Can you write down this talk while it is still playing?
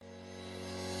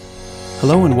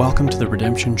Hello and welcome to the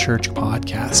Redemption Church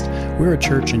podcast. We're a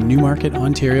church in Newmarket,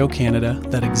 Ontario, Canada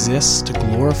that exists to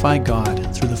glorify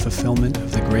God through the fulfillment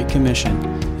of the Great Commission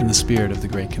in the spirit of the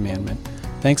Great Commandment.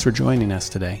 Thanks for joining us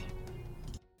today.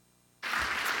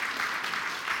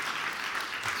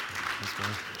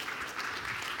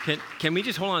 Can we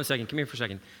just hold on a second? Come here for a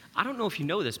second. I don't know if you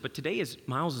know this, but today is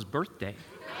Miles' birthday.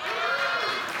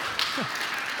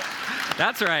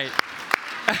 That's right.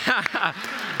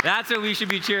 That's what we should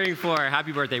be cheering for.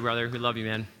 Happy birthday, brother. We love you,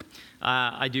 man.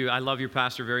 I do. I love your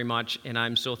pastor very much, and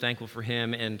I'm so thankful for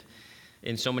him. And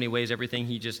in so many ways, everything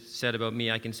he just said about me,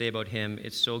 I can say about him.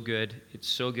 It's so good. It's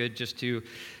so good just to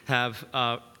have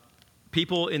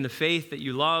people in the faith that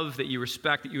you love, that you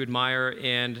respect, that you admire.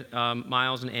 And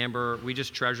Miles and Amber, we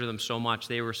just treasure them so much.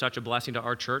 They were such a blessing to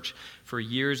our church for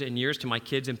years and years, to my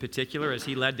kids in particular, as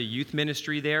he led the youth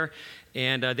ministry there.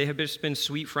 And they have just been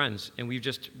sweet friends. And we've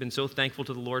just been so thankful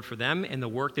to the Lord for them and the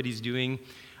work that he's doing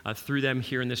through them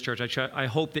here in this church. I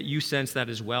hope that you sense that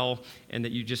as well, and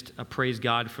that you just praise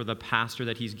God for the pastor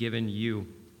that he's given you.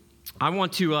 I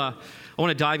want to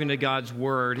dive into God's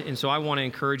Word, and so I want to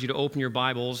encourage you to open your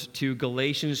Bibles to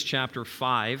Galatians chapter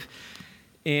 5.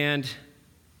 And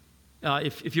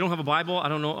if you don't have a Bible, I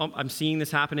don't know, I'm seeing this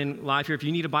happening live here. If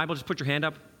you need a Bible, just put your hand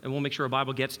up, and we'll make sure a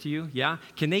Bible gets to you. Yeah?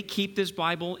 Can they keep this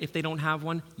Bible if they don't have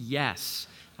one? Yes.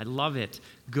 I love it.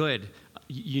 Good.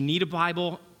 You need a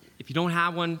Bible. If you don't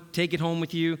have one, take it home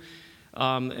with you.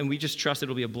 And we just trust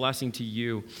it'll be a blessing to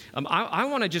you. I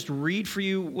want to just read for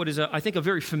you what is, I think, a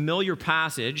very familiar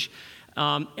passage.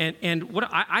 And what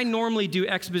I normally do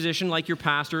exposition like your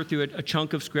pastor through a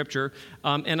chunk of Scripture.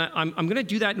 And I'm going to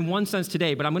do that in one sense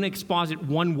today, but I'm going to exposit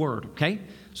one word, okay?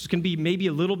 So it's going to be maybe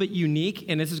a little bit unique,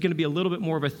 and this is going to be a little bit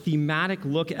more of a thematic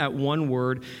look at one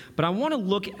word. But I want to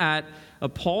look at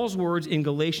Paul's words in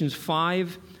Galatians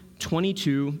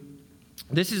 5:22.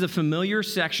 This is a familiar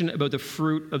section about the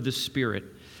fruit of the Spirit.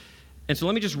 And so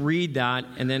let me just read that,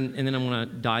 and then I'm going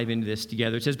to dive into this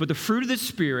together. It says, "But the fruit of the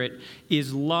Spirit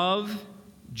is love,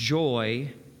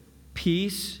 joy,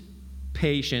 peace,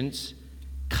 patience,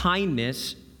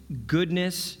 kindness,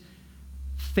 goodness,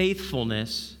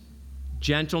 faithfulness,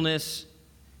 gentleness,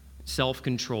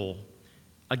 self-control.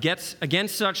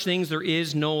 Against such things there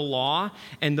is no law,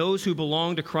 and those who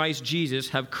belong to Christ Jesus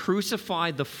have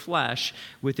crucified the flesh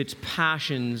with its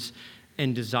passions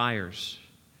and desires."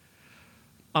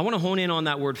 I want to hone in on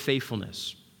that word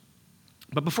faithfulness.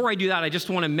 But before I do that, I just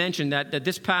want to mention that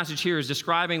this passage here is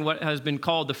describing what has been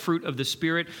called the fruit of the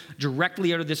Spirit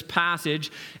directly out of this passage.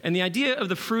 And the idea of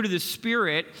the fruit of the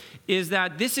Spirit is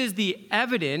that this is the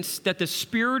evidence that the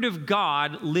Spirit of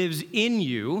God lives in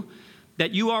you,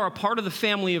 that you are a part of the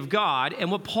family of God. And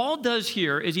what Paul does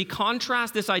here is he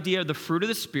contrasts this idea of the fruit of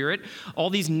the Spirit, all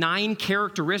these 9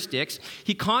 characteristics,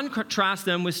 he contrasts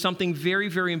them with something very,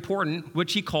 very important,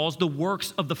 which he calls the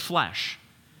works of the flesh.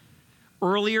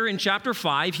 Earlier in chapter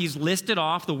 5, he's listed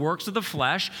off the works of the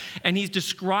flesh, and he's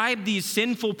described these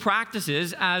sinful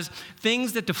practices as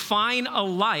things that define a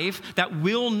life that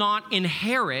will not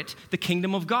inherit the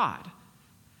kingdom of God.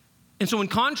 And so in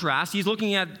contrast, he's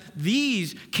looking at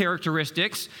these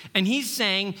characteristics, and he's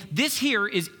saying this here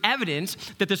is evidence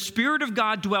that the Spirit of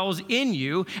God dwells in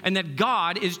you and that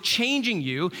God is changing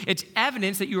you. It's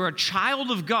evidence that you are a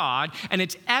child of God, and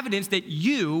it's evidence that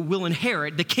you will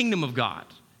inherit the kingdom of God.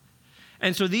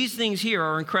 And so these things here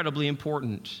are incredibly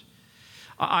important.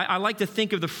 I like to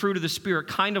think of the fruit of the Spirit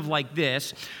kind of like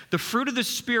this. The fruit of the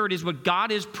Spirit is what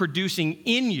God is producing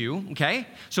in you, okay?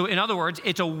 So in other words,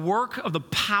 it's a work of the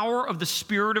power of the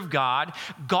Spirit of God.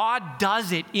 God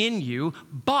does it in you,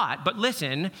 but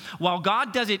listen, while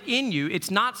God does it in you,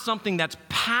 it's not something that's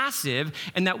passive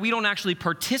and that we don't actually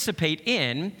participate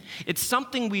in. It's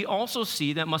something we also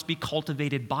see that must be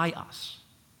cultivated by us.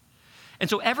 And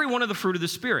so every one of the fruit of the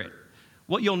Spirit,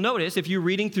 what you'll notice if you're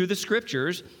reading through the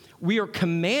Scriptures, we are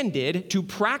commanded to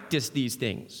practice these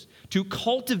things, to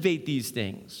cultivate these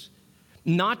things,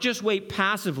 not just wait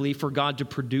passively for God to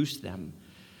produce them.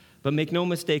 But make no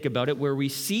mistake about it, where we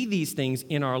see these things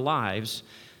in our lives,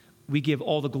 we give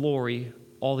all the glory,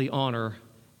 all the honor,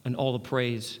 and all the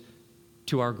praise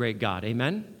to our great God.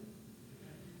 Amen?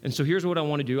 And so here's what I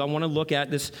want to do. I want to look at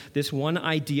this one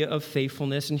idea of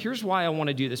faithfulness. And here's why I want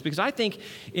to do this. Because I think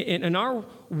in our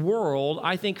world,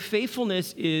 I think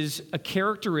faithfulness is a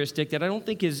characteristic that I don't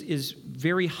think is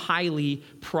very highly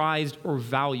prized or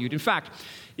valued. In fact,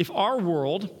 if our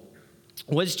world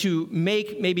was to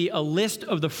make maybe a list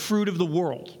of the fruit of the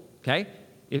world, okay?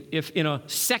 If in a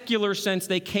secular sense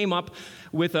they came up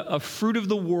with a fruit of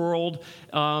the world,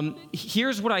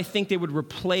 here's what I think they would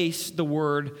replace the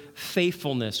word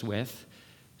faithfulness with: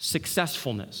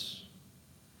 successfulness.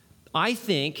 I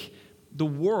think the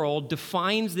world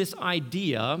defines this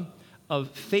idea of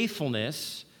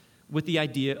faithfulness with the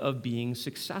idea of being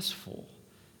successful.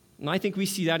 And I think we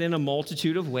see that in a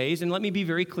multitude of ways. And let me be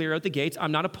very clear out the gates.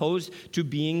 I'm not opposed to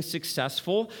being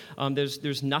successful.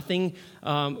 There's nothing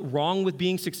wrong with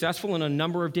being successful in a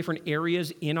number of different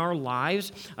areas in our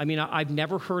lives. I mean, I've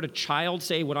never heard a child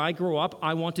say, when I grow up,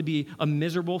 I want to be a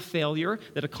miserable failure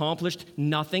that accomplished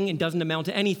nothing and doesn't amount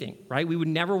to anything, right? We would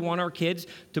never want our kids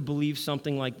to believe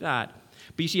something like that.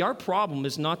 But you see, our problem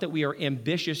is not that we are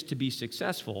ambitious to be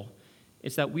successful.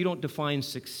 It's that we don't define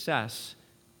success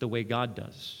the way God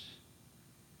does.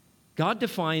 God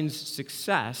defines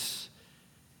success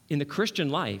in the Christian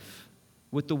life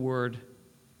with the word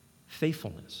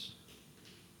faithfulness.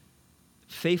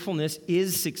 Faithfulness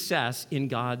is success in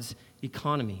God's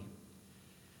economy.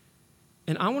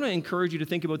 And I want to encourage you to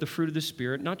think about the fruit of the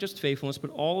Spirit, not just faithfulness,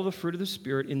 but all of the fruit of the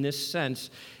Spirit in this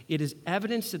sense. It is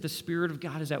evidence that the Spirit of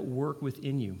God is at work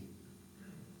within you,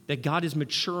 that God is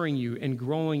maturing you and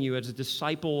growing you as a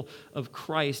disciple of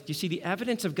Christ. You see, the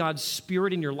evidence of God's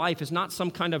Spirit in your life is not some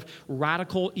kind of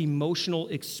radical emotional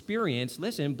experience,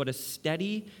 listen, but a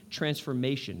steady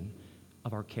transformation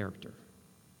of our character.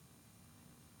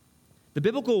 The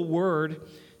biblical word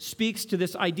speaks to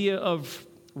this idea of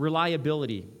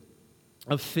reliability,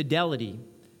 of fidelity.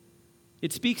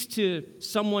 It speaks to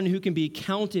someone who can be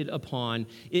counted upon.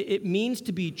 It means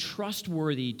to be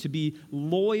trustworthy, to be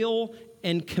loyal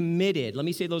and committed. Let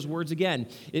me say those words again.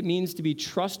 It means to be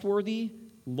trustworthy,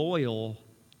 loyal,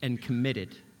 and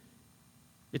committed.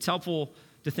 It's helpful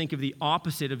to think of the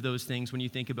opposite of those things when you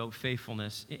think about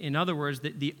faithfulness. In other words,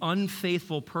 the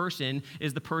unfaithful person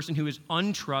is the person who is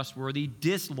untrustworthy,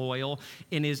 disloyal,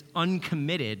 and is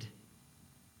uncommitted.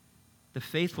 The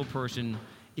faithful person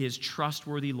is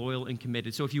trustworthy, loyal, and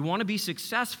committed. So if you want to be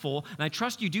successful, and I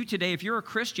trust you do today, if you're a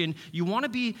Christian, you want to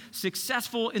be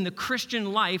successful in the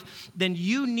Christian life, then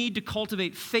you need to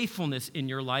cultivate faithfulness in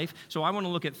your life. So I want to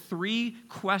look at 3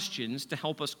 questions to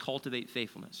help us cultivate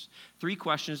faithfulness. 3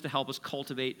 questions to help us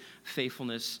cultivate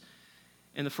faithfulness.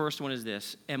 And the first one is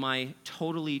this: am I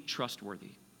totally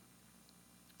trustworthy?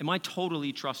 Am I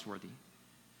totally trustworthy?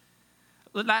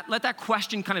 Let that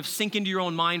question kind of sink into your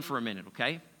own mind for a minute,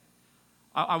 okay?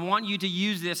 I want you to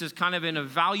use this as kind of an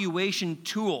evaluation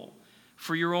tool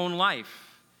for your own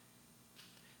life.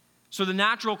 So the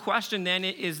natural question then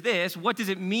is this: what does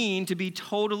it mean to be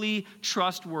totally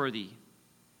trustworthy?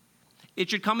 It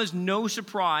should come as no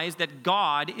surprise that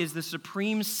God is the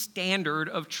supreme standard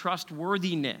of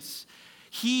trustworthiness.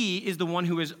 He is the one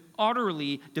who is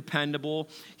utterly dependable.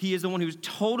 He is the one who's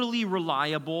totally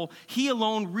reliable. He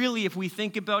alone, really, if we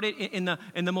think about it in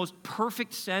the most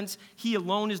perfect sense, he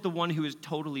alone is the one who is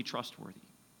totally trustworthy.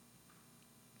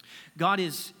 God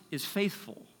is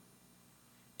faithful.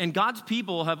 And God's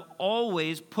people have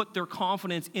always put their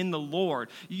confidence in the Lord.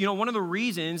 You know, one of the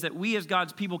reasons that we as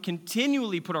God's people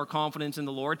continually put our confidence in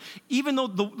the Lord, even though,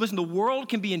 the world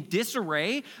can be in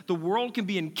disarray, the world can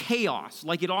be in chaos,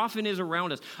 like it often is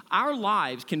around us. Our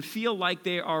lives can feel like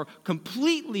they are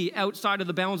completely outside of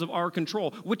the bounds of our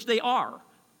control, which they are.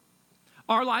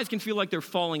 Our lives can feel like they're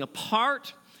falling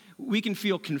apart. We can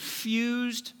feel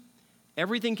confused.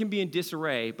 Everything can be in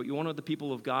disarray, but you want to know what the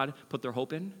people of God put their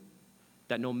hope in?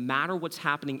 That no matter what's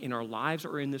happening in our lives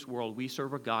or in this world, we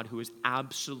serve a God who is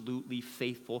absolutely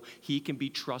faithful. He can be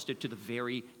trusted to the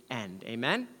very end.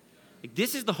 Amen?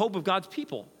 This is the hope of God's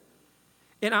people.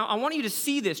 And I want you to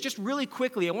see this just really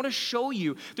quickly. I want to show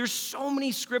you. There's so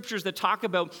many scriptures that talk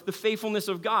about the faithfulness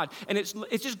of God. And it's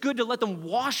just good to let them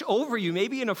wash over you,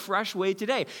 maybe in a fresh way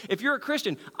today. If you're a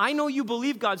Christian, I know you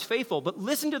believe God's faithful, but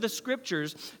listen to the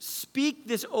scriptures. Speak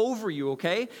this over you,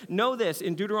 okay? Know this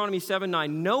in Deuteronomy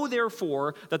 7:9. Know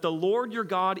therefore that the Lord your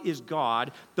God is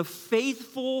God, the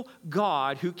faithful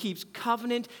God who keeps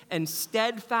covenant and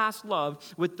steadfast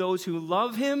love with those who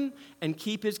love him and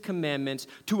keep his commandments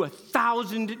to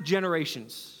 1,000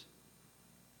 generations.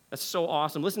 That's so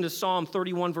awesome. Listen to Psalm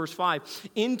 31, verse 5.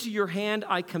 Into your hand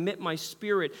I commit my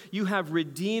spirit. You have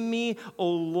redeemed me, O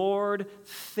Lord,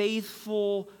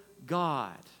 faithful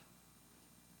God.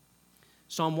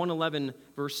 Psalm 111,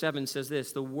 verse 7 says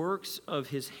this: the works of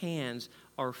his hands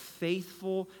are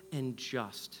faithful and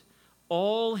just.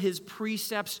 All his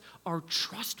precepts are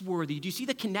trustworthy. Do you see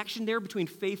the connection there between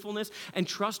faithfulness and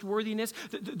trustworthiness?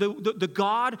 The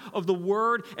God of the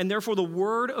Word, and therefore the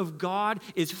Word of God,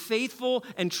 is faithful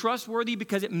and trustworthy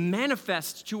because it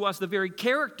manifests to us the very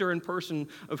character and person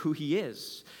of who he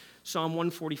is. Psalm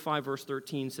 145, verse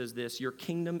 13 says this, "Your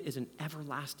kingdom is an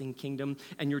everlasting kingdom,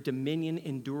 and your dominion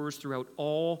endures throughout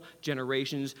all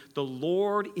generations. The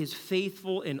Lord is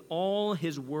faithful in all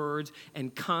his words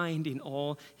and kind in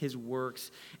all his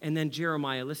works." And then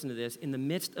Jeremiah, listen to this, in the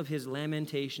midst of his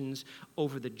lamentations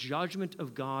over the judgment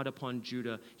of God upon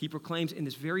Judah, he proclaims in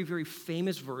this very, very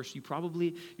famous verse, you've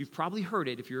probably heard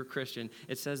it if you're a Christian,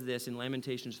 it says this in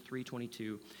Lamentations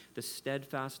 3:22, "The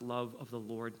steadfast love of the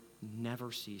Lord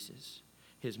never ceases.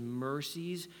 His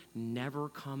mercies never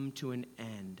come to an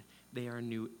end. They are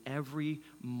new every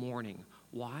morning."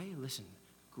 Why? Listen,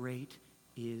 great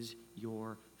is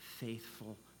your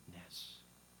faithfulness.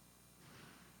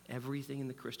 Everything in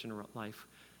the Christian life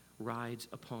rides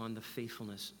upon the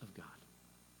faithfulness of God.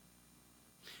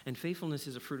 And faithfulness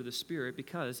is a fruit of the Spirit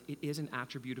because it is an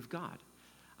attribute of God.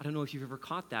 I don't know if you've ever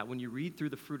caught that. When you read through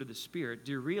the fruit of the Spirit,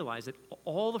 do you realize that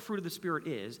all the fruit of the Spirit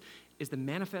is the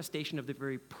manifestation of the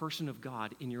very person of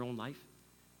God in your own life?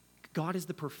 God is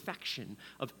the perfection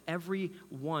of every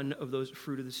one of those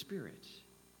fruit of the Spirit.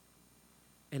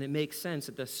 And it makes sense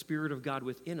that the Spirit of God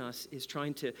within us is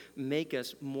trying to make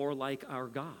us more like our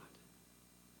God.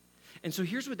 And so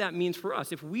here's what that means for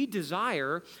us. If we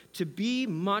desire to be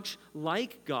much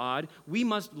like God, we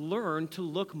must learn to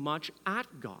look much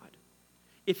at God.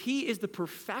 If he is the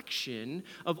perfection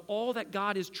of all that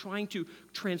God is trying to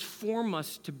transform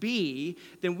us to be,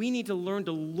 then we need to learn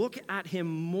to look at him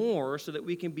more so that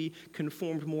we can be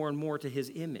conformed more and more to his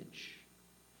image.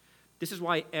 This is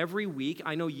why every week,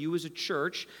 I know you as a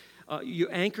church, you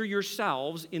anchor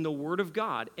yourselves in the Word of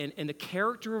God, and the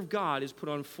character of God is put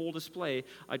on full display,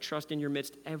 I trust, in your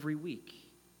midst every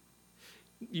week.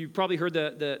 You've probably heard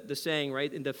the saying,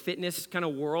 right? In the fitness kind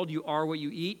of world, you are what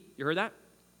you eat. You heard that?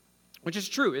 Which is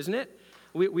true, isn't it?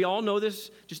 We all know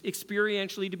this just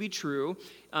experientially to be true.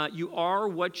 You are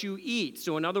what you eat.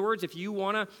 So in other words, if you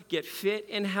want to get fit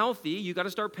and healthy, you got to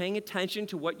start paying attention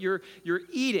to what you're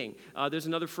eating. There's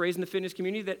another phrase in the fitness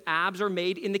community that abs are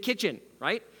made in the kitchen,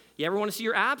 right? You ever want to see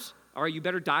your abs? All right, you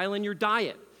better dial in your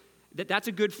diet. That's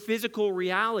a good physical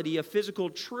reality, a physical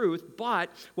truth, but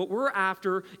what we're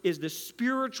after is the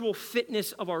spiritual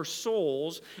fitness of our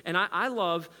souls. And I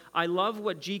love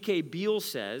what G.K. Beale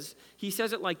says. He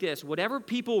says it like this: whatever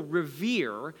people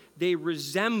revere, they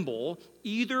resemble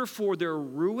either for their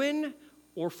ruin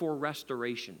or for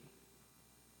restoration.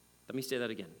 Let me say that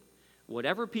again.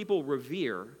 Whatever people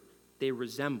revere, they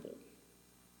resemble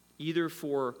either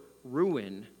for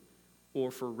ruin or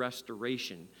for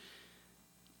restoration.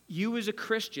 You as a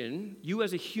Christian, you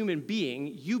as a human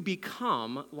being, you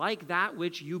become like that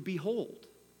which you behold.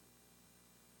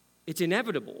 It's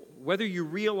inevitable, whether you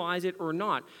realize it or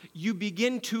not. You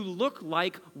begin to look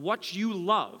like what you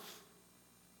love.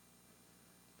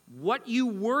 What you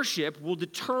worship will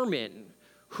determine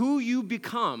who you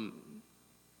become.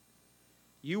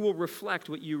 You will reflect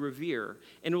what you revere.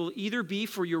 And it will either be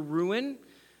for your ruin,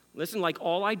 listen, like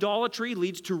all idolatry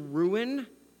leads to ruin,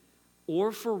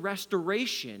 or for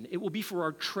restoration. It will be for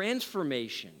our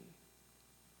transformation.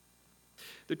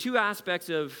 The two aspects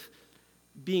of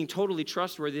being totally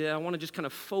trustworthy that I want to just kind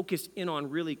of focus in on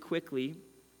really quickly.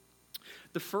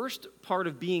 The first part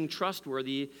of being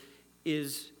trustworthy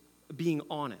is being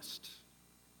honest.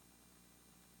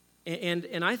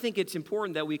 And I think it's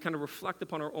important that we kind of reflect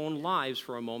upon our own lives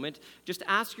for a moment. Just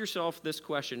ask yourself this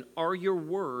question: are your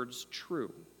words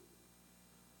true?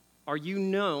 Are you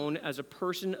known as a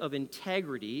person of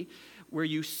integrity where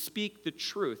you speak the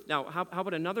truth? Now, how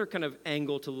about another kind of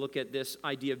angle to look at this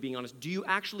idea of being honest? Do you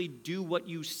actually do what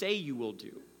you say you will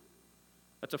do?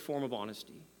 That's a form of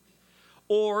honesty.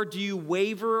 Or do you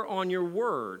waver on your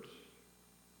word?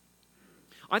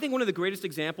 I think one of the greatest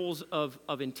examples of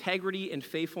integrity and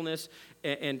faithfulness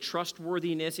and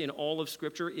trustworthiness in all of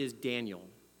Scripture is Daniel.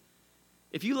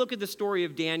 If you look at the story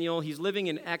of Daniel, he's living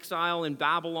in exile in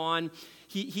Babylon.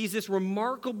 He's this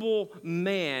remarkable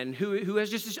man who has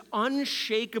just this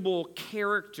unshakable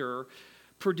character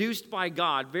produced by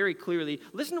God very clearly.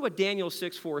 Listen to what Daniel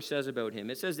 6:4 says about him.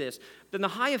 It says this: "Then the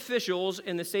high officials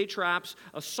and the satraps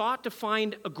sought to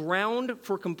find a ground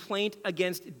for complaint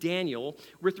against Daniel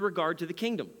with regard to the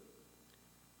kingdom."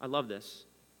 I love this.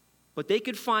 But they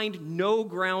could find no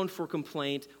ground for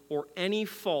complaint or any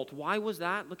fault. Why was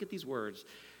that? Look at these words.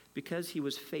 Because he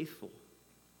was faithful,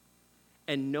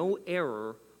 and no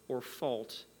error or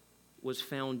fault was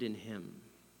found in him.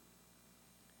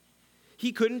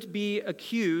 He couldn't be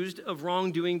accused of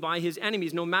wrongdoing by his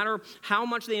enemies. No matter how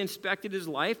much they inspected his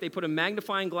life, they put a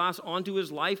magnifying glass onto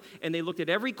his life, and they looked at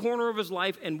every corner of his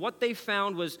life, and what they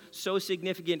found was so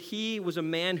significant. He was a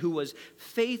man who was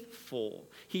faithful.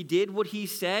 He did what he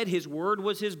said. His word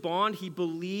was his bond. He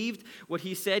believed what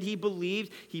he said he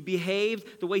believed. He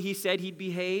behaved the way he said he'd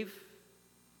behave.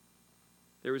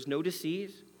 There was no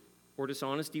deceit or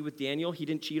dishonesty with Daniel. He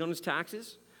didn't cheat on his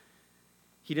taxes.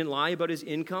 He didn't lie about his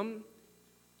income.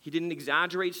 He didn't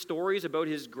exaggerate stories about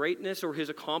his greatness or his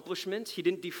accomplishments. He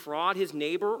didn't defraud his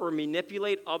neighbor or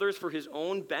manipulate others for his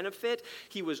own benefit.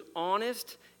 He was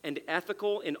honest and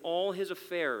ethical in all his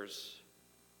affairs.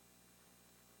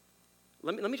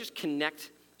 Let me just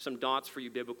connect some dots for you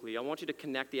biblically. I want you to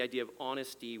connect the idea of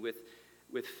honesty with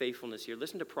faithfulness here.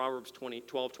 Listen to Proverbs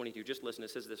 12:22. Just listen. It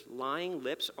says this: lying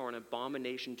lips are an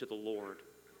abomination to the Lord,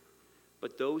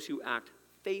 but those who act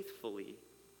faithfully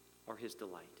are his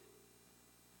delight.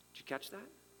 Did you catch that?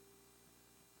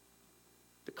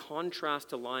 The contrast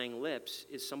to lying lips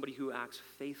is somebody who acts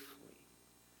faithfully.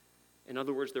 In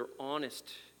other words, they're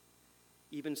honest,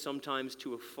 even sometimes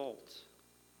to a fault.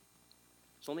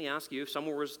 So let me ask you, if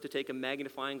someone was to take a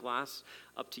magnifying glass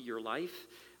up to your life,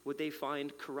 would they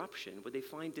find corruption? Would they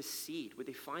find deceit? Would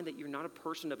they find that you're not a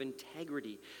person of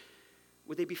integrity?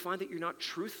 Would they find that you're not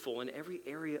truthful in every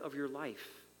area of your life?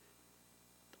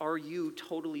 Are you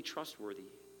totally trustworthy?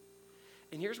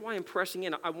 And here's why I'm pressing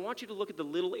in. I want you to look at the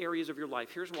little areas of your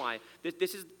life. Here's why.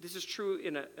 This is true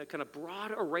in a kind of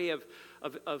broad array of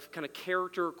kind of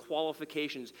character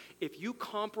qualifications. If you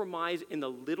compromise in the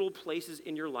little places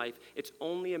in your life, it's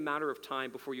only a matter of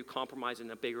time before you compromise in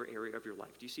a bigger area of your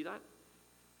life. Do you see that?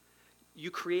 You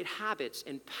create habits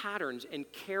and patterns and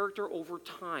character over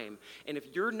time. And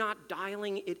if you're not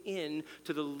dialing it in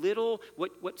to the little,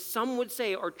 what some would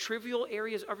say are trivial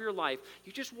areas of your life,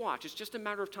 you just watch. It's just a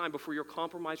matter of time before you'll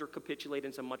compromise or capitulate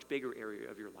in some much bigger area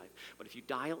of your life. But if you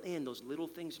dial in those little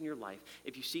things in your life,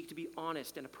 if you seek to be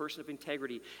honest and a person of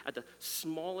integrity at the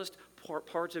smallest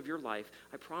parts of your life,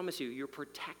 I promise you, you're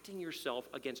protecting yourself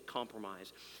against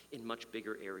compromise in much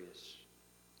bigger areas.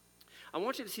 I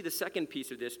want you to see the second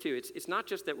piece of this too. It's not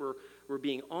just that we're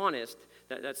being honest.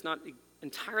 That's not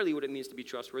entirely what it means to be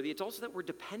trustworthy. It's also that we're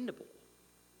dependable.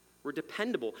 We're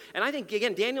dependable. And I think,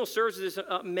 again, Daniel serves as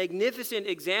a magnificent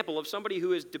example of somebody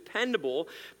who is dependable.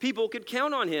 People could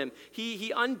count on him.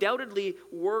 He undoubtedly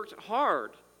worked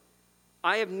hard.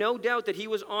 I have no doubt that he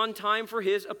was on time for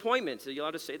his appointments. Are you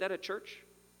allowed to say that at church?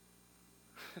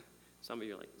 Some of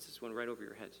you are like, this just went right over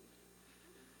your heads.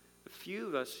 A few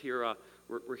of us here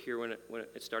were here when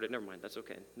it started. Never mind, that's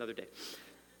okay, another day.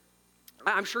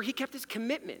 I'm sure he kept his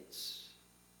commitments.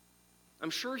 I'm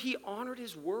sure he honored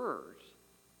his word.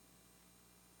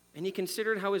 And he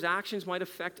considered how his actions might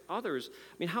affect others.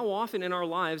 I mean, how often in our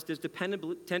lives does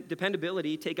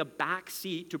dependability take a back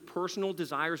seat to personal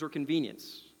desires or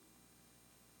convenience?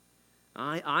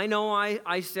 I know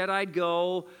I said I'd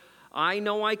go. I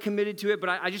know I committed to it, but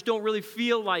I just don't really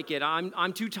feel like it.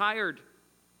 I'm too tired.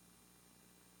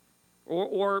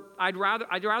 Or I'd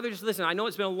rather just listen. I know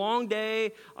it's been a long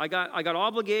day. I got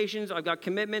obligations. I've got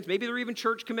commitments. Maybe they're even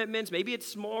church commitments. Maybe it's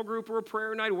small group or a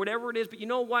prayer night or whatever it is. But you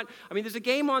know what? I mean, there's a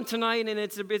game on tonight, and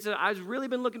I've really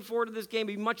been looking forward to this game.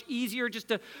 It'd be much easier just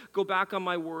to go back on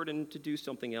my word and to do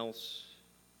something else.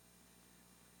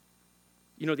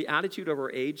 You know, the attitude of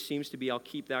our age seems to be, I'll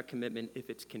keep that commitment if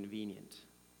it's convenient.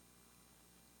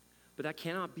 But that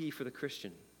cannot be for the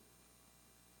Christian.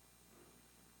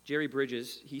 Jerry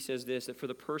Bridges, he says this, that for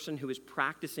the person who is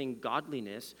practicing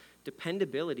godliness,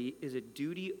 dependability is a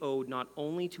duty owed not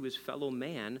only to his fellow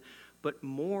man, but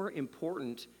more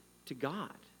important, to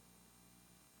God.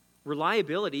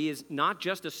 Reliability is not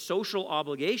just a social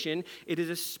obligation, it is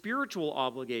a spiritual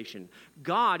obligation.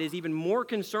 God is even more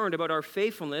concerned about our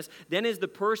faithfulness than is the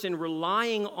person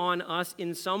relying on us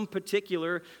in some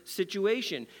particular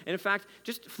situation. And in fact,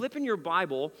 just flip in your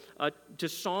Bible to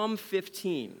Psalm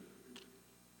 15.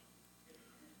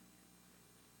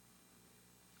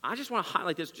 I just want to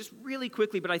highlight this just really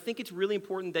quickly, but I think it's really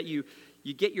important that you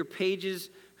get your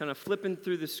pages kind of flipping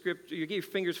through the script, you get your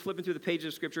fingers flipping through the pages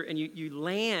of Scripture, and you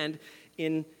land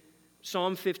in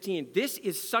Psalm 15. This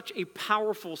is such a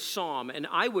powerful psalm, and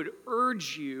I would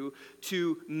urge you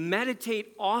to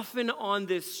meditate often on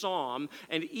this psalm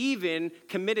and even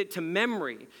commit it to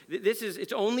memory.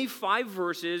 It's only 5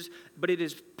 verses, but it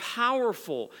is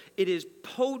powerful. It is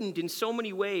potent in so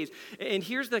many ways. And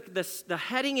here's the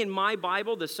heading in my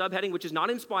Bible, the subheading, which is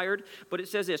not inspired, but it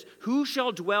says this: who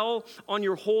shall dwell on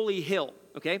your holy hill?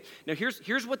 Okay, now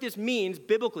here's what this means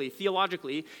biblically,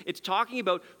 theologically. It's talking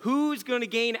about who's going to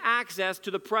gain access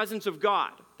to the presence of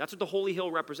God. That's what the holy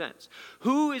hill represents.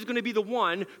 Who is going to be the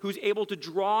one who's able to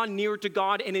draw near to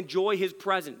God and enjoy his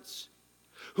presence?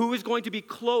 Who is going to be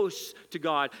close to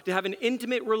God, to have an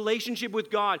intimate relationship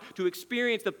with God, to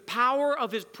experience the power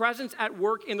of his presence at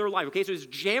work in their life? Okay, so it's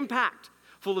jam-packed,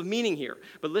 full of meaning here.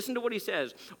 But listen to what he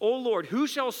says. O Lord, who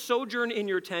shall sojourn in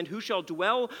your tent? Who shall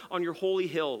dwell on your holy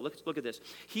hill? Look at this.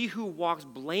 He who walks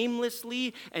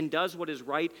blamelessly and does what is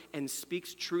right and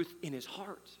speaks truth in his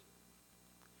heart,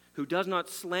 who does not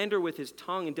slander with his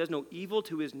tongue and does no evil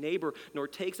to his neighbor, nor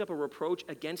takes up a reproach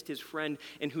against his friend,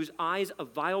 in whose eyes a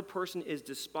vile person is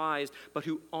despised, but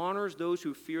who honors those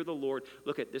who fear the Lord.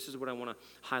 Look at, this is what I want to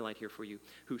highlight here for you.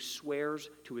 Who swears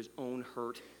to his own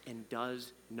hurt and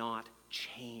does not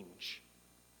change.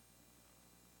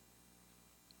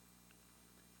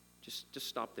 Just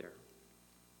stop there.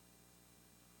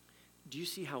 Do you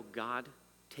see how God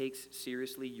takes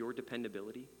seriously your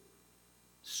dependability?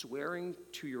 Swearing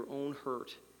to your own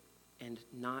hurt and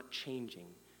not changing.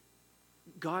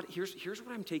 God, here's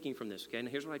what I'm taking from this, okay? And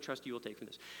here's what I trust you will take from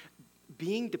this.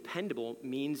 Being dependable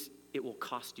means it will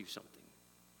cost you something.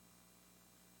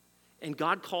 And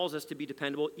God calls us to be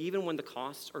dependable even when the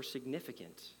costs are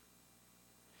significant.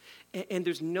 And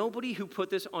there's nobody who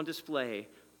put this on display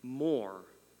more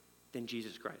than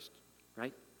Jesus Christ,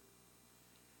 right?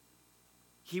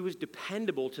 He was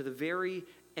dependable to the very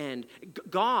end.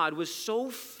 God was so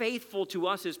faithful to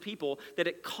us as people that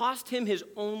it cost him his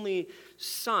only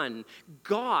son.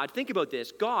 God, think about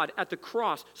this, God at the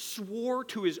cross swore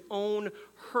to his own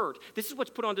hurt. This is what's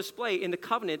put on display in the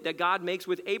covenant that God makes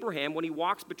with Abraham when he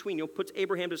walks between, puts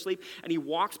Abraham to sleep and he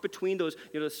walks between those,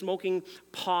 the smoking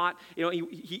pot.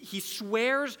 He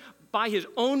swears by his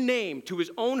own name to his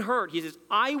own hurt. He says,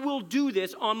 I will do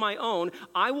this on my own.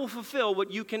 I will fulfill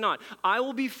what you cannot. I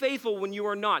will be faithful when you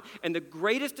are not. And the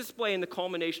greatest display and the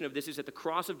culmination of this is at the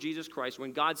cross of Jesus Christ,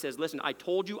 when God says, listen, I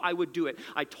told you I would do it.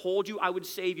 I told you I would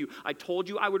save you. I told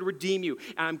you I would redeem you.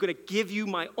 And I'm going to give you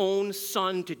my own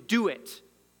son to do it.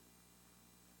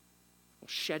 I'll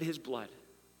shed his blood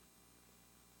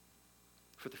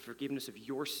for the forgiveness of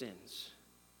your sins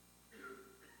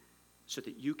so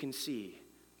that you can see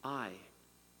I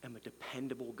am a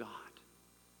dependable God.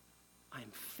 I am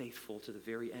faithful to the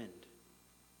very end.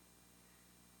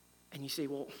 And you say,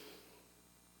 well,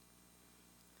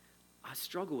 I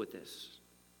struggle with this.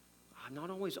 I'm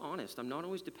not always honest. I'm not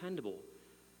always dependable.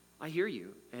 I hear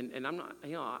you. And I'm not,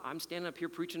 I'm standing up here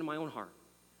preaching to my own heart.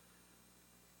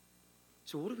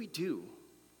 So what do we do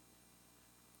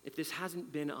if this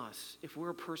hasn't been us? If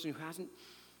we're a person who hasn't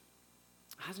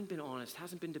been honest,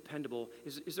 hasn't been dependable,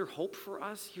 is there hope for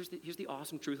us? Here's the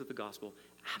awesome truth of the gospel.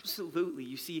 Absolutely.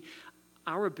 You see,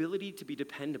 our ability to be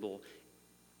dependable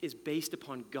is based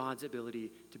upon God's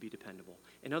ability to be dependable.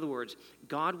 In other words,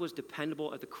 God was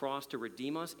dependable at the cross to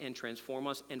redeem us and transform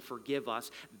us and forgive us.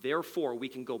 Therefore, we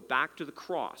can go back to the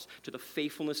cross, to the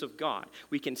faithfulness of God.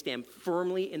 We can stand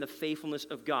firmly in the faithfulness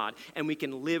of God, and we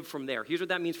can live from there. Here's what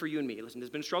that means for you and me. Listen,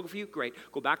 there's been a struggle for you? Great.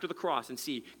 Go back to the cross and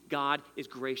see God is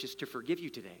gracious to forgive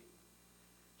you today.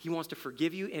 He wants to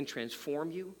forgive you and transform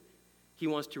you. He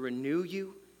wants to renew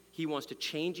you. He wants to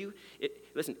change you.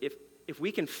 Listen, if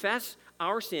we confess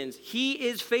our sins, he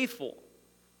is faithful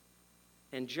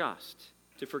and just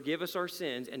to forgive us our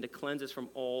sins and to cleanse us from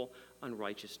all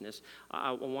unrighteousness.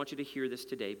 I want you to hear this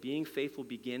today. Being faithful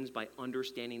begins by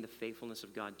understanding the faithfulness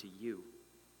of God to you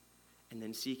and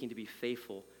then seeking to be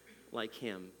faithful like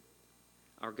him,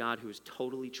 our God who is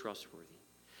totally trustworthy.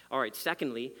 All right,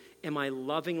 secondly, am I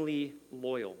lovingly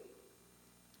loyal?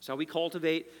 So we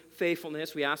cultivate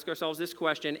faithfulness. We ask ourselves this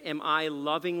question, am I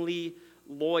lovingly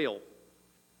loyal?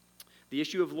 The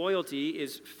issue of loyalty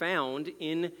is found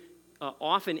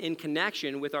often in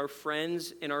connection with our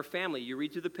friends and our family. You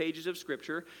read through the pages of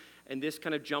Scripture, and this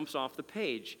kind of jumps off the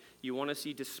page. You want to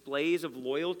see displays of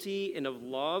loyalty and of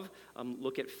love.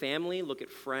 Look at family, look at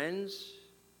friends.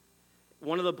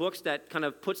 One of the books that kind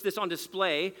of puts this on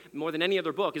display more than any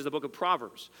other book is the book of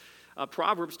Proverbs.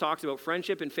 Proverbs talks about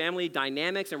friendship and family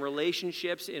dynamics and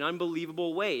relationships in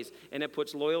unbelievable ways, and it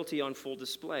puts loyalty on full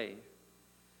display.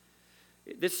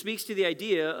 This speaks to the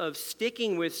idea of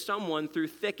sticking with someone through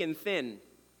thick and thin.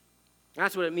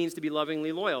 That's what it means to be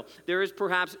lovingly loyal. There is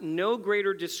perhaps no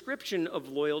greater description of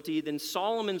loyalty than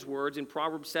Solomon's words in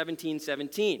Proverbs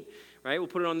 17:17. Right? We'll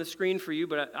put it on the screen for you,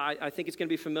 but I think it's going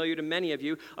to be familiar to many of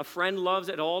you. A friend loves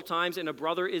at all times, and a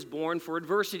brother is born for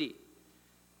adversity.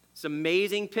 It's an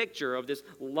amazing picture of this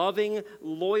loving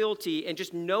loyalty. And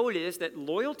just notice that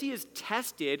loyalty is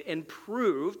tested and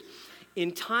proved in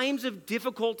times of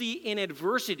difficulty and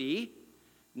adversity,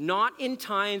 not in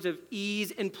times of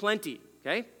ease and plenty,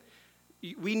 okay?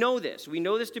 We know this. We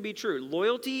know this to be true.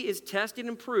 Loyalty is tested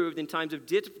and proved in times of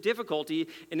difficulty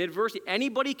and adversity.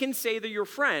 Anybody can say they're your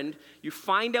friend. You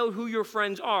find out who your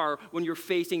friends are when you're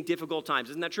facing difficult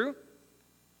times. Isn't that true?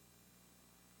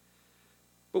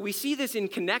 But we see this in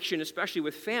connection, especially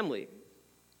with family.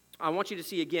 I want you to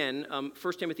see again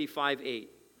 1 Timothy 5:8.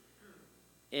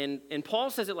 And Paul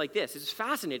says it like this. It's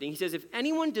fascinating. He says, if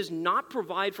anyone does not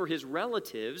provide for his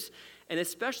relatives, and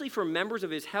especially for members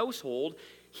of his household,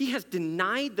 he has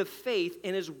denied the faith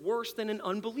and is worse than an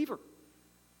unbeliever.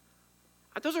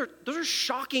 Those are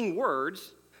shocking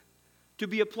words to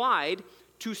be applied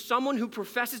to someone who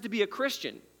professes to be a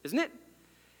Christian, isn't it?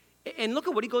 And look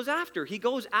at what he goes after. He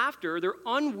goes after their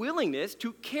unwillingness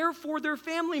to care for their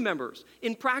family members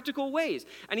in practical ways.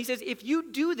 And he says, if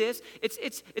you do this,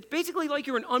 it's basically like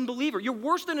you're an unbeliever. You're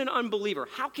worse than an unbeliever.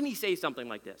 How can he say something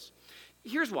like this?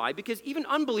 Here's why. Because even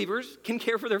unbelievers can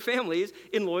care for their families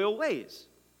in loyal ways,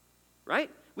 right?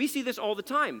 We see this all the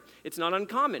time. It's not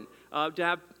uncommon to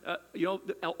have,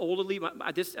 elderly,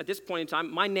 at this point in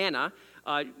time, my Nana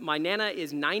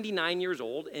is 99 years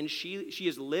old, and she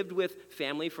has lived with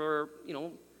family for,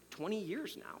 20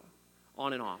 years now,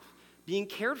 on and off, being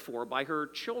cared for by her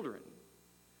children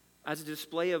as a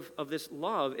display of this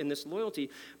love and this loyalty.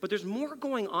 But there's more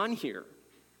going on here.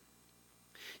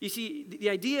 You see, the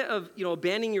idea of,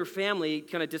 abandoning your family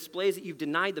kind of displays that you've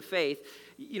denied the faith.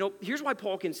 Here's why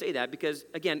Paul can say that, because,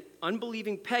 again,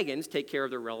 unbelieving pagans take care of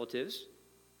their relatives.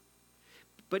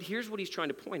 But here's what he's trying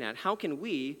to point at. How can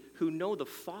we, who know the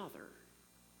Father,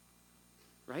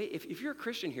 right? If you're a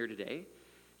Christian here today,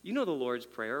 you know the Lord's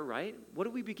Prayer, right? What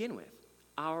do we begin with?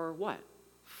 Our what?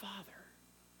 Father.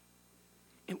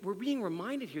 And we're being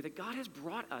reminded here that God has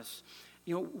brought us,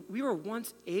 we were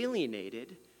once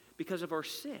alienated because of our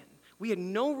sin. We had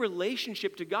no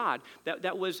relationship to God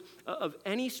that was of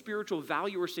any spiritual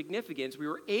value or significance. We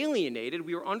were alienated.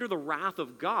 We were under the wrath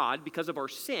of God because of our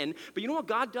sin. But you know what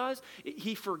God does?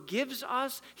 He forgives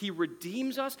us. He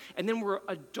redeems us. And then we're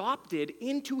adopted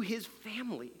into his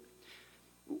family.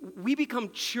 We become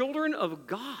children of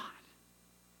God.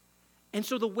 And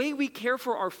so the way we care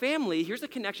for our family, here's the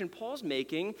connection Paul's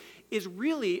making, is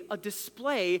really a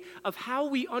display of how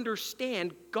we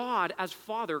understand God as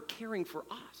Father caring for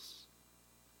us.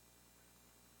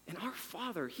 And our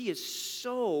Father, he is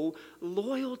so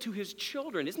loyal to his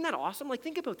children. Isn't that awesome? Like,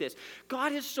 think about this.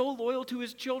 God is so loyal to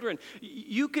his children.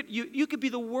 You could be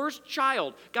the worst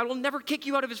child. God will never kick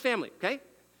you out of his family, okay?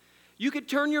 You could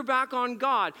turn your back on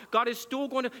God. God is still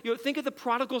going to, think of the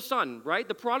prodigal son, right?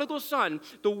 The prodigal son,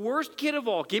 the worst kid of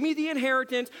all. Give me the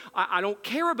inheritance. I don't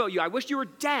care about you. I wish you were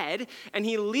dead. And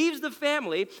he leaves the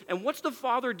family. And what's the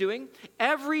father doing?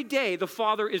 Every day, the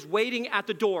father is waiting at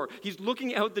the door. He's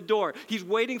looking out the door. He's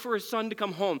waiting for his son to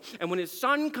come home. And when his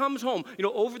son comes home,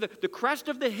 over the crest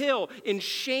of the hill, in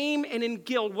shame and in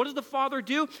guilt, what does the father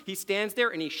do? He stands there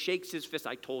and he shakes his fist.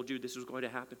 I told you this was going to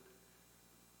happen.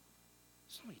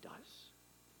 That's what he does.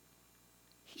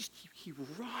 He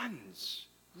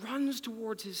runs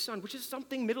towards his son, which is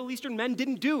something Middle Eastern men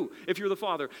didn't do if you're the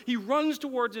father. He runs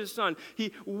towards his son.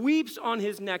 He weeps on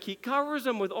his neck. He covers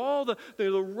him with all the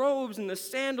robes and the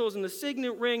sandals and the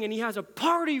signet ring, and he has a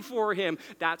party for him.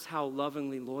 That's how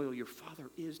lovingly loyal your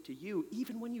father is to you,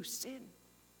 even when you sin.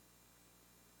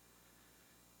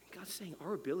 And God's saying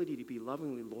our ability to be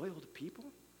lovingly loyal to people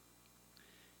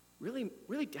really,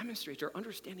 really demonstrates our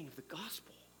understanding of the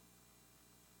gospel.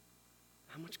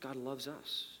 How much God loves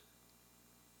us.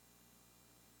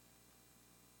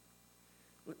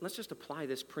 Let's just apply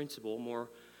this principle more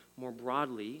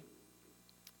broadly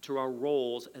to our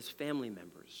roles as family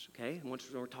members, okay? And once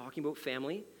we're talking about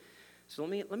family, so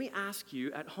let me ask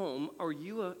you at home,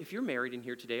 if you're married in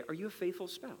here today, are you a faithful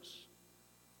spouse?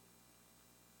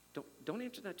 Don't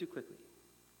answer that too quickly.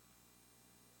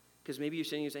 Because maybe you're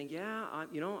sitting here saying, yeah,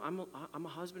 I'm a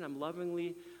husband. I'm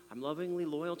lovingly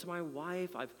loyal to my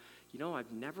wife. I've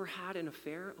never had an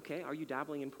affair. Okay, are you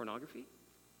dabbling in pornography?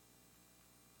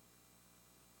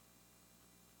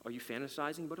 Are you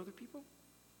fantasizing about other people?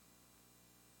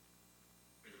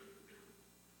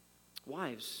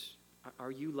 Wives,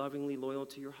 are you lovingly loyal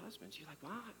to your husbands? You're like,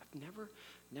 wow, I've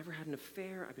never had an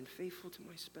affair. I've been faithful to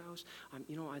my spouse.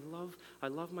 I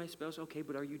love my spouse. Okay,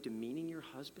 but are you demeaning your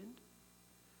husband?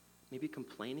 Maybe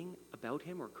complaining about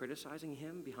him or criticizing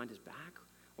him behind his back,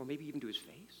 or maybe even to his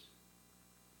face?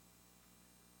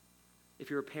 If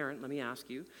you're a parent, let me ask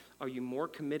you, are you more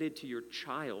committed to your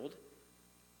child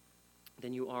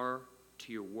than you are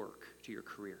to your work, to your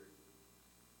career?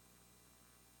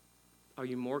 Are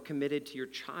you more committed to your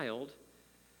child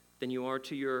than you are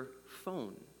to your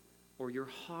phone or your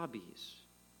hobbies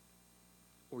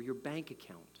or your bank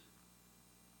account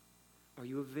Are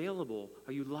you available?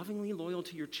 Are you lovingly loyal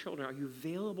to your children? Are you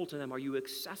available to them? Are you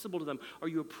accessible to them? Are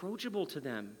you approachable to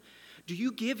them? Do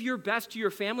you give your best to your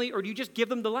family, or do you just give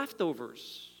them the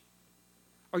leftovers?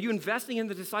 Are you investing in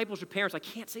the discipleship? Parents, I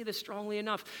can't say this strongly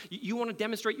enough. You want to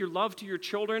demonstrate your love to your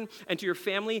children and to your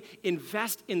family,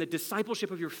 invest in the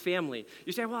discipleship of your family.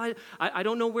 You say, well, I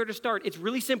don't know where to start. It's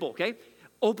really simple, okay?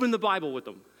 Open the Bible with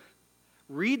them.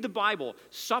 Read the Bible.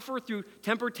 Suffer through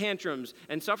temper tantrums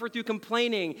and suffer through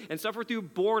complaining and suffer through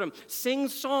boredom. Sing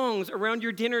songs around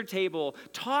your dinner table.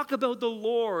 Talk about the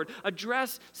Lord.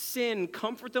 Address sin.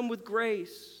 Comfort them with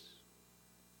grace.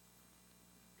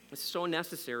 It's so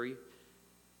necessary.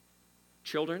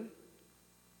 Children,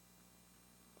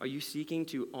 are you seeking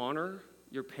to honor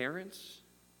your parents,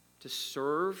 to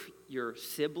serve your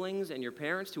siblings and your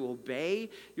parents, to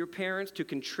obey your parents, to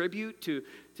contribute to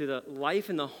the life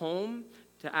in the home,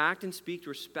 to act and speak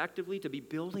respectively, to be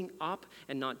building up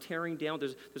and not tearing down?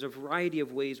 There's a variety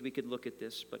of ways we could look at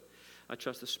this, but I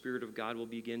trust the Spirit of God will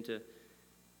begin to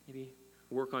maybe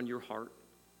work on your heart.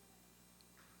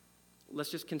 Let's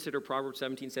just consider Proverbs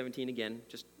 17:17 again,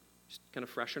 just kind of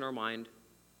fresh in our mind.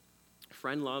 A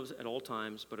friend loves at all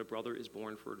times, but a brother is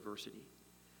born for adversity.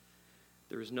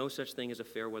 There is no such thing as a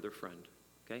fair weather friend,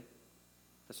 okay?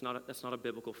 That's not a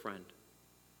biblical friend.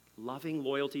 Loving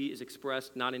loyalty is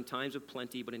expressed not in times of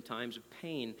plenty, but in times of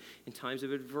pain, in times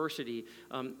of adversity.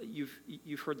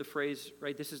 You've heard the phrase,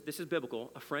 right? This is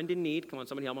biblical. A friend in need, come on,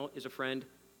 somebody help me out, is a friend.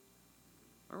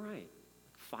 All right,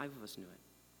 5 of us knew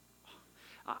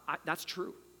it. That's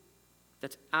true.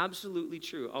 That's absolutely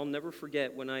true. I'll never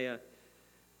forget when I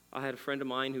had a friend of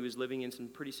mine who was living in some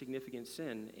pretty significant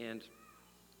sin, and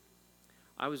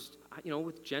I was,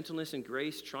 with gentleness and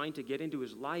grace, trying to get into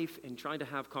his life and trying to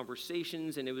have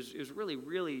conversations, and it was really,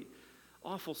 really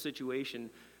awful situation.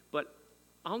 But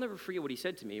I'll never forget what he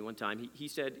said to me one time. He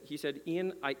said,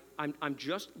 Ian, I'm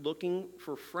just looking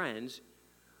for friends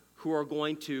who are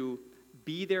going to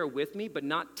be there with me, but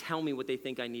not tell me what they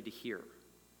think I need to hear.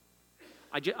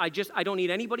 I don't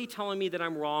need anybody telling me that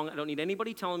I'm wrong. I don't need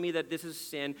anybody telling me that this is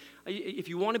sin. If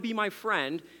you want to be my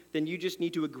friend, then you just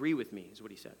need to agree with me, is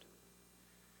what he said.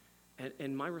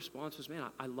 And my response was, man,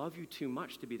 I love you too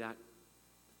much to be that.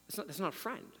 That's not a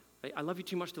friend. I love you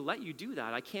too much to let you do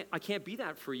that. I can't be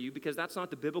that for you because that's not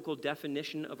the biblical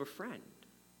definition of a friend.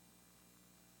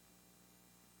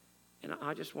 And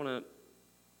I just want to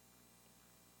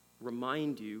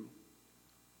remind you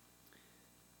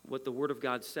what the Word of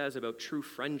God says about true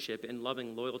friendship and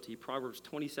loving loyalty. Proverbs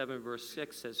 27 verse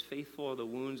 6 says, faithful are the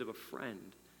wounds of a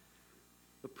friend,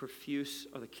 but profuse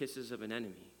are the kisses of an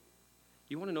enemy.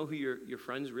 You want to know who your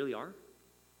friends really are?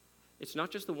 It's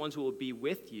not just the ones who will be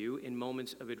with you in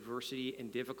moments of adversity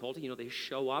and difficulty. They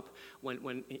show up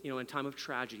when in time of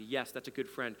tragedy. Yes, that's a good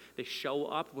friend. They show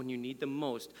up when you need them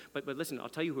most. But listen, I'll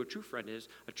tell you who a true friend is.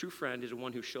 A true friend is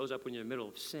one who shows up when you're in the middle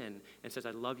of sin and says,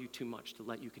 I love you too much to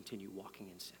let you continue walking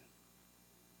in sin.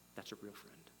 That's a real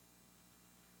friend.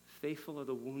 Faithful are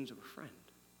the wounds of a friend.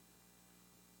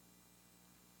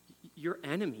 Your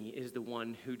enemy is the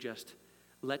one who just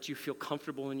lets you feel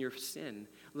comfortable in your sin,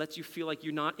 lets you feel like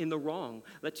you're not in the wrong,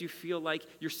 lets you feel like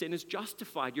your sin is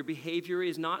justified, your behavior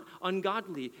is not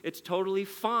ungodly, it's totally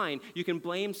fine, you can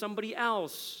blame somebody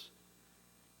else.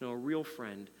 A real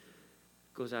friend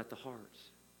goes at the heart.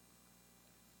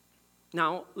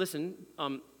 Now, listen,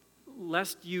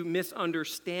 lest you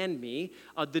misunderstand me,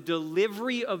 the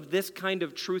delivery of this kind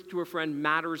of truth to a friend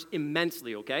matters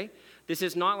immensely, okay? This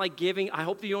is not like giving, I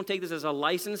hope that you don't take this as a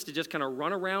license to just kind of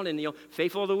run around and,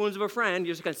 faithful are the wounds of a friend,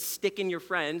 you're just kind of sticking your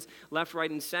friends left,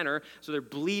 right, and center, so they're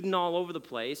bleeding all over the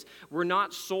place. We're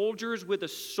not soldiers with a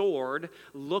sword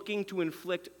looking to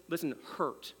inflict,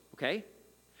 hurt, okay?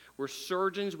 We're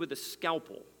surgeons with a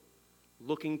scalpel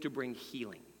looking to bring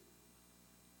healing.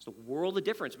 There's a world of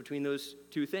difference between those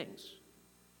two things.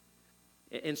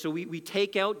 And so we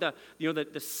take out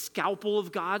the scalpel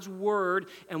of God's word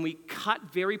and we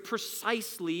cut very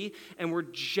precisely and we're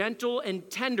gentle and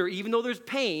tender. Even though there's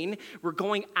pain, we're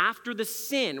going after the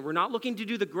sin. We're not looking to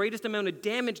do the greatest amount of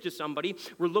damage to somebody.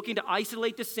 We're looking to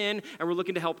isolate the sin and we're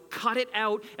looking to help cut it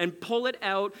out and pull it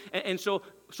out. And so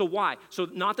why? So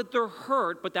not that they're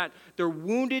hurt, but that they're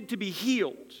wounded to be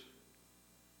healed,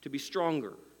 to be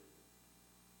stronger.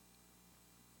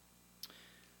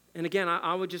 And again,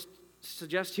 I would just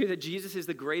suggest to you that Jesus is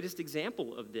the greatest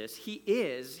example of this. He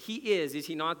is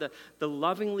he not the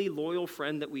lovingly loyal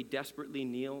friend that we desperately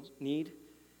need?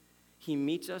 He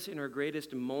meets us in our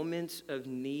greatest moments of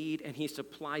need, and he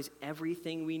supplies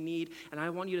everything we need. And I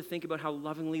want you to think about how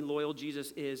lovingly loyal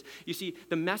Jesus is. You see,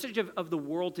 the message of the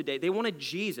world today, they want a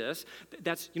Jesus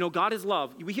that's, God is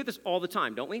love. We hear this all the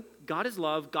time, don't we? God is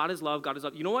love, God is love, God is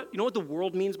love. You know what? You know what the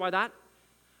world means by that?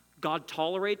 God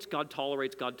tolerates, God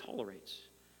tolerates, God tolerates.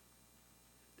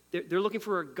 They're looking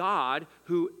for a God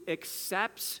who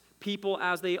accepts people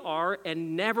as they are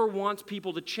and never wants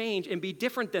people to change and be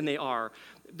different than they are.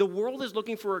 The world is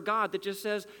looking for a God that just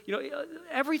says,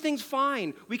 everything's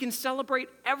fine. We can celebrate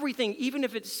everything, even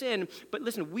if it's sin. But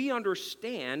listen, we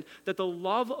understand that the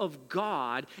love of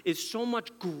God is so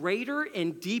much greater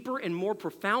and deeper and more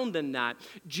profound than that.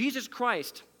 Jesus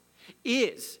Christ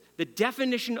is the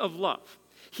definition of love.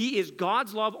 He is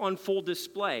God's love on full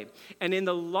display. And in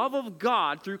the love of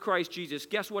God through Christ Jesus,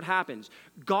 guess what happens?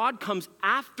 God comes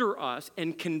after us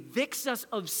and convicts us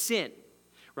of sin.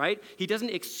 Right? He doesn't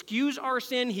excuse our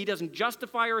sin. He doesn't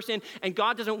justify our sin. And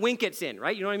God doesn't wink at sin,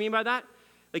 right? You know what I mean by that?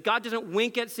 Like, God doesn't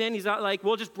wink at sin. He's not like,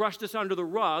 we'll just brush this under the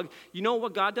rug. You know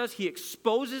what God does? He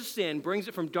exposes sin, brings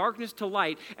it from darkness to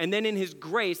light, and then in his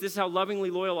grace, this is how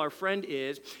lovingly loyal our friend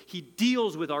is, he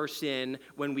deals with our sin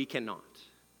when we cannot.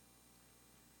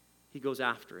 He goes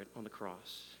after it on the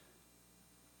cross.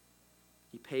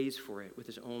 He pays for it with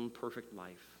his own perfect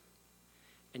life.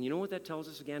 And you know what that tells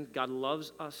us again? God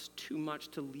loves us too much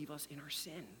to leave us in our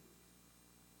sin.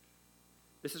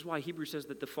 This is why Hebrews says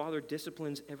that the Father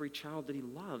disciplines every child that he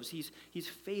loves. He's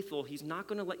faithful. He's not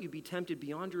going to let you be tempted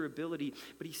beyond your ability,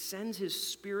 but he sends his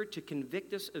Spirit to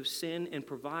convict us of sin and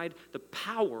provide the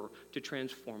power to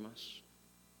transform us.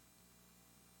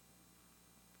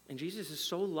 And Jesus is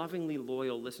so lovingly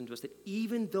loyal, listen to us, that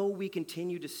even though we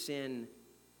continue to sin,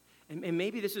 and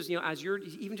maybe this is, as you're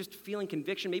even just feeling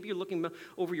conviction, maybe you're looking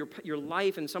over your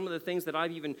life and some of the things that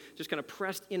I've even just kind of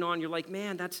pressed in on. You're like,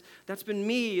 man, that's been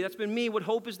me. That's been me. What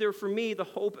hope is there for me? The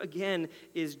hope, again,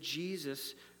 is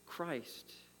Jesus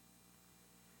Christ.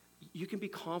 You can be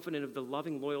confident of the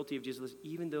loving loyalty of Jesus,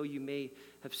 even though you may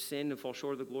have sinned and fall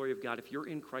short of the glory of God. If you're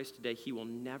in Christ today, he will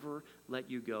never let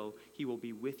you go. He will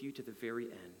be with you to the very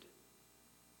end.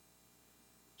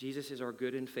 Jesus is our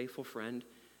good and faithful friend,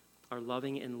 our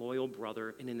loving and loyal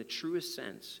brother, and in the truest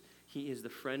sense, he is the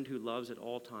friend who loves at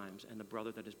all times and the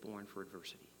brother that is born for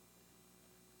adversity.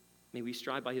 May we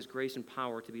strive by his grace and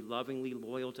power to be lovingly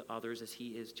loyal to others as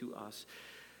he is to us.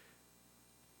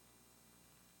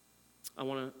 I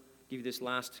want to give you this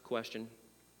last question.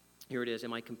 Here it is.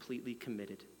 Am I completely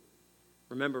committed?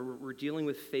 Remember, we're dealing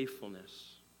with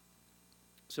faithfulness.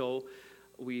 So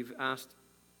we've asked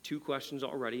 2 questions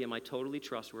already. Am I totally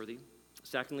trustworthy?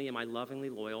 Secondly, am I lovingly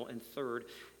loyal? And third,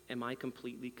 am I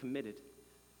completely committed?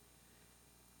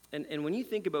 And when you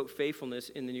think about faithfulness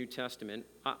in the New Testament,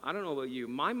 I don't know about you,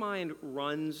 my mind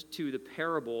runs to the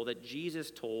parable that Jesus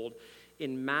told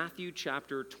in Matthew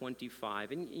chapter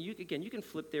 25. And you can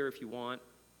flip there if you want.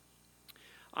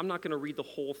 I'm not going to read the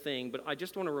whole thing, but I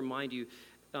just want to remind you,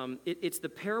 it's the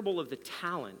parable of the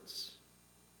talents.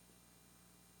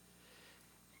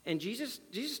 And Jesus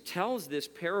tells this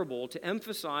parable to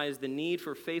emphasize the need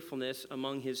for faithfulness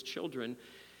among his children.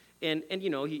 And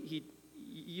he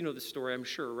you know the story, I'm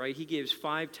sure, right? He gives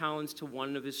 5 talents to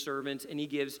one of his servants, and he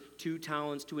gives 2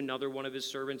 talents to another one of his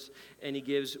servants, and he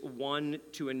gives 1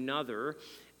 to another,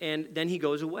 and then he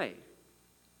goes away.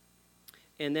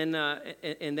 And then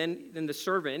the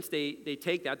servants, they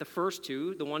take that, the first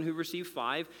 2, the one who received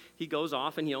 5, he goes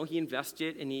off and he invests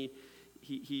it, and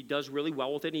he does really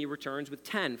well with it, and he returns with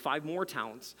 5 more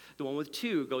talents. The one with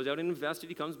 2 goes out and invests it.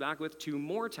 He comes back with 2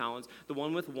 more talents. The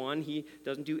one with 1, he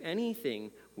doesn't do anything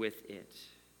with it.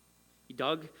 He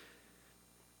dug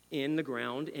in the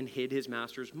ground and hid his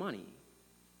master's money.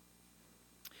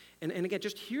 And again,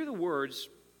 just hear the words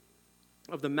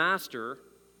of the master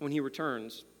when he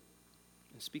returns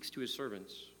and speaks to his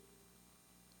servants.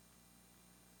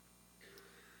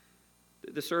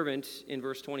 The servant in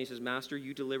verse 20 says, "Master,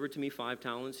 you delivered to me 5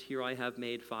 talents. Here I have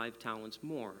made 5 talents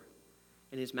more."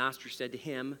 And his master said to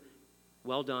him,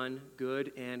 "Well done,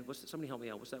 good, and," somebody help me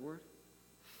out, what's that word?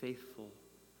 "Faithful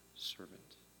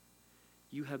servant.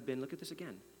 You have been," look at this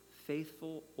again,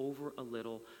 "faithful over a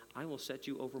little. I will set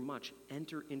you over much.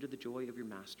 Enter into the joy of your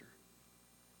master."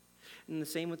 And the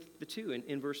same with the 2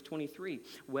 in verse 23.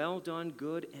 "Well done,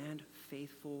 good and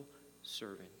faithful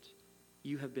servant.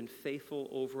 You have been faithful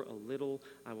over a little.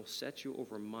 I will set you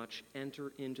over much. Enter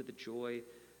into the joy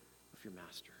of your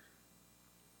master."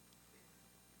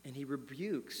 And he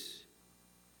rebukes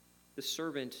the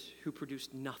servant who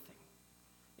produced nothing.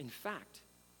 In fact,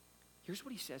 here's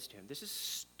what he says to him. This is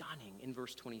stunning in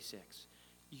verse 26.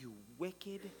 "You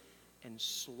wicked and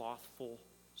slothful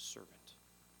servant."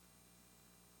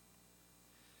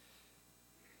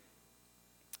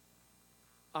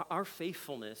 our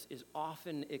faithfulness is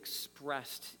often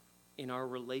expressed in our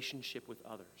relationship with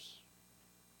others.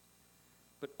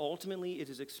 But ultimately, it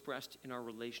is expressed in our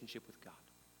relationship with God.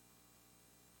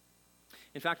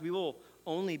 In fact, we will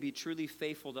only be truly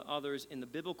faithful to others in the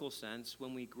biblical sense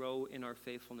when we grow in our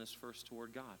faithfulness first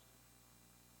toward God.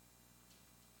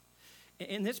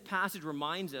 And this passage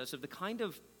reminds us of the kind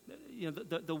of,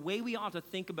 the way we ought to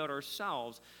think about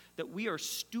ourselves, that we are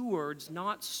stewards,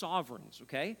 not sovereigns,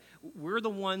 okay? We're the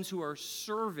ones who are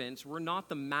servants. We're not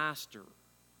the master.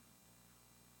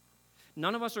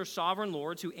 None of us are sovereign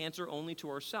lords who answer only to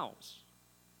ourselves.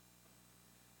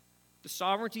 The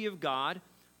sovereignty of God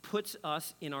puts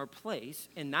us in our place,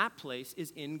 and that place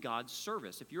is in God's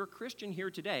service. If you're a Christian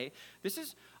here today,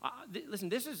 there's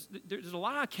a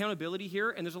lot of accountability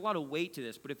here, and there's a lot of weight to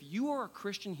this. But if you are a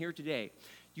Christian here today,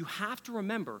 you have to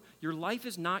remember your life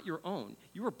is not your own.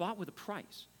 You were bought with a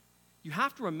price. You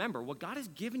have to remember what God has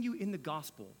given you in the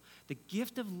gospel, the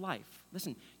gift of life.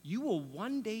 Listen, you will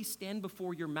one day stand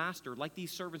before your master, like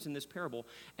these servants in this parable,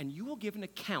 and you will give an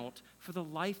account for the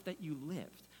life that you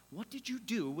lived. What did you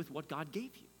do with what God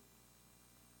gave you?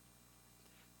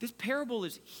 This parable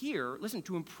is here, listen,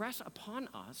 to impress upon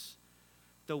us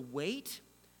the weight,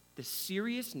 the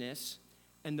seriousness,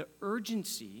 and the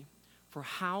urgency for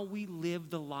how we live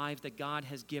the lives that God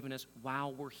has given us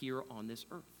while we're here on this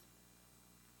earth.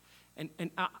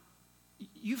 And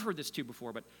you've heard this too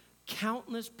before, but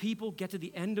countless people get to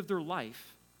the end of their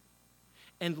life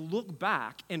and look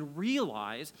back and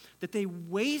realize that they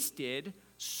wasted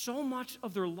so much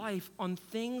of their life on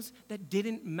things that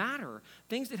didn't matter,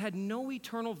 things that had no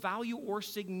eternal value or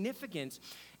significance.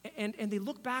 And they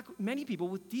look back, many people,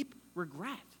 with deep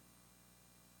regret.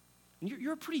 And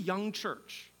you're a pretty young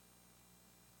church.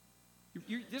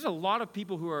 There's a lot of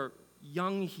people who are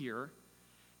young here.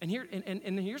 And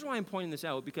here's why I'm pointing this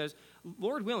out, because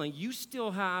Lord willing, you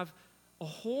still have a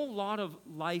whole lot of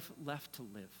life left to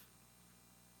live.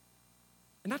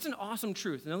 And that's an awesome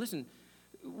truth. Now listen,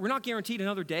 we're not guaranteed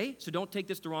another day, so don't take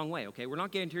this the wrong way, okay? We're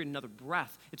not guaranteed another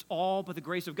breath. It's all by the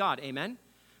grace of God, amen?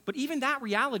 But even that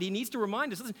reality needs to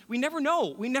remind us, listen, we never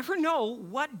know. We never know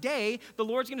what day the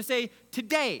Lord's going to say,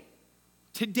 today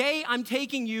I'm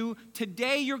taking you.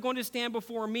 Today you're going to stand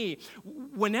before me.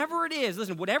 Whenever it is,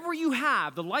 listen, whatever you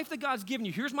have, the life that God's given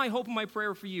you, here's my hope and my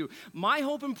prayer for you. My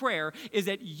hope and prayer is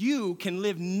that you can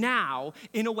live now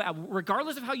in a way,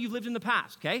 regardless of how you've lived in the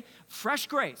past, okay? Fresh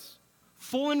grace,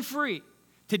 full and free.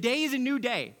 Today is a new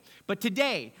day. But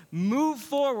today, move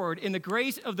forward in the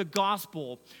grace of the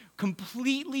gospel,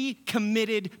 completely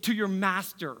committed to your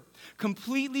master,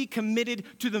 completely committed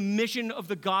to the mission of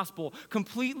the gospel,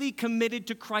 completely committed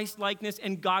to Christ-likeness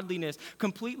and godliness,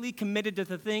 completely committed to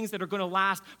the things that are going to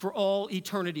last for all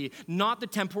eternity, not the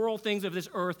temporal things of this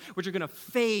earth which are going to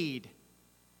fade.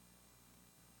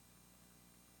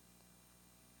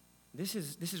 This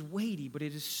is weighty, but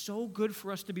it is so good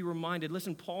for us to be reminded.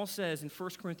 Listen, Paul says in 1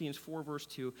 Corinthians 4, verse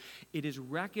 2, it is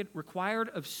required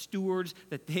of stewards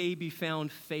that they be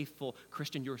found faithful.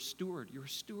 Christian, you're a steward. You're a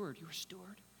steward. You're a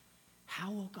steward.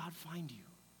 How will God find you?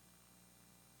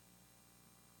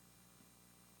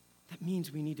 That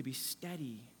means we need to be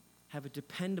steady, have a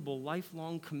dependable,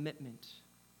 lifelong commitment.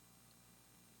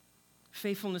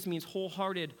 Faithfulness means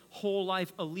wholehearted, whole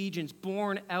life allegiance,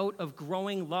 born out of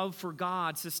growing love for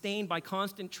God, sustained by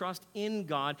constant trust in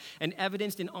God, and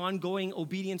evidenced in ongoing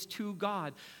obedience to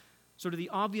God. So to the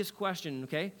obvious question,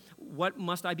 okay, what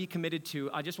must I be committed to?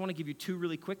 I just want to give you two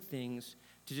really quick things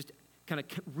to just kind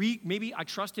of maybe I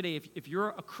trust today, if you're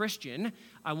a Christian,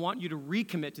 I want you to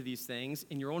recommit to these things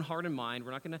in your own heart and mind.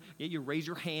 We're not going to get you raise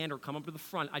your hand or come up to the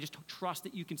front. I just trust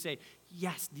that you can say,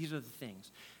 yes, these are the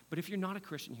things. But if you're not a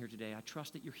Christian here today, I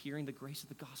trust that you're hearing the grace of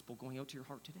the gospel going out to your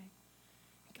heart today.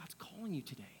 And God's calling you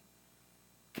today.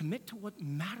 Commit to what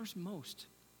matters most.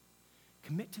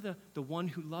 Commit to the one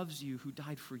who loves you, who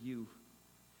died for you,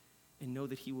 and know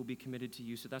that he will be committed to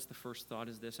you. So that's the first thought,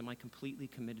 is this: am I completely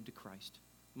committed to Christ?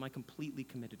 Am I completely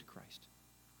committed to Christ?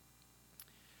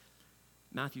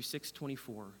 Matthew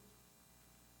 6:24.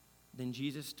 Then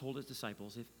Jesus told his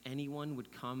disciples, if anyone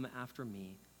would come after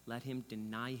me, let him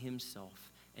deny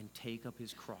himself and take up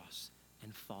his cross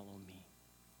and follow me.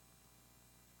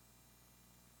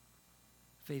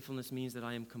 Faithfulness means that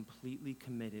I am completely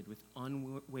committed with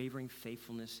unwavering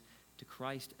faithfulness to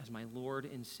Christ as my Lord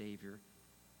and Savior.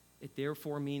 It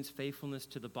therefore means faithfulness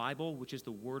to the Bible, which is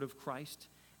the word of Christ,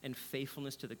 and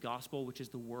faithfulness to the gospel, which is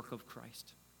the work of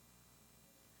Christ.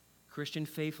 Christian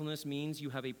faithfulness means you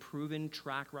have a proven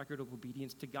track record of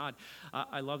obedience to God.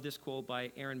 I love this quote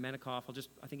by Aaron Menikoff.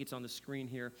 I think it's on the screen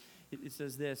here. It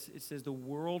says this. It says the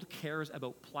world cares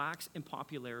about plaques and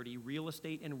popularity, real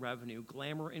estate and revenue,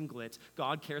 glamour and glitz.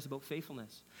 God cares about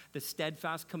faithfulness. The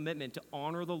steadfast commitment to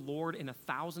honor the Lord in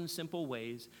 1,000 simple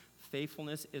ways.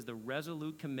 Faithfulness is the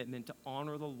resolute commitment to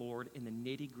honor the Lord in the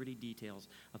nitty-gritty details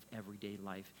of everyday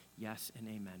life. Yes and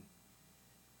amen.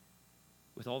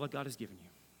 With all that God has given you,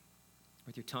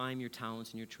 with your time, your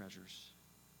talents, and your treasures.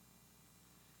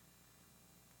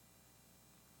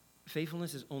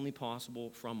 Faithfulness is only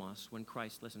possible from us when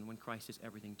Christ is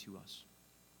everything to us.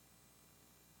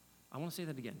 I want to say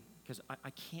that again, because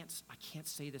I can't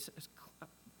say this.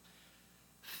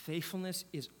 Faithfulness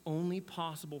is only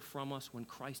possible from us when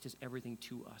Christ is everything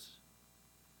to us.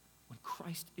 When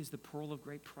Christ is the pearl of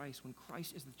great price, when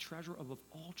Christ is the treasure above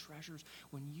all treasures,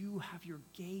 when you have your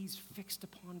gaze fixed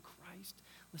upon Christ,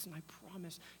 listen, I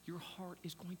promise your heart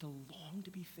is going to long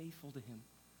to be faithful to him.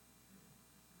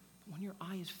 But when your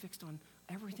eye is fixed on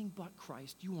everything but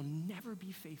Christ, you will never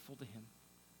be faithful to him.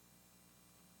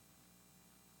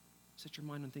 Set your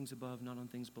mind on things above, not on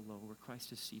things below, where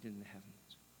Christ is seated in the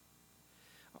heavens.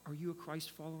 Are you a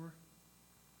Christ follower?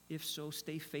 If so,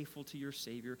 stay faithful to your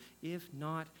Savior. If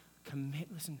not,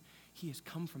 commit. Listen, he has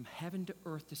come from heaven to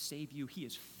earth to save you. He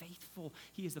is faithful.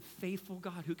 He is the faithful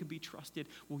God who can be trusted.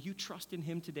 Will you trust in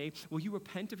him today? Will you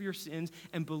repent of your sins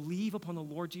and believe upon the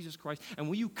Lord Jesus Christ? And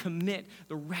will you commit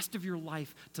the rest of your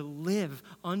life to live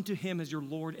unto him as your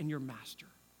Lord and your Master?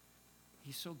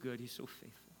 He's so good. He's so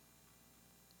faithful.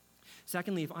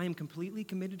 Secondly, if I am completely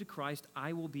committed to Christ,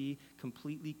 I will be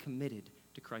completely committed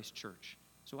to Christ's church.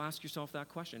 So ask yourself that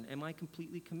question. Am I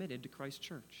completely committed to Christ's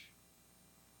church?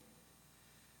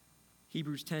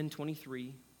 Hebrews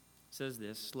 10:23 says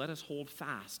this, let us hold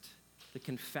fast the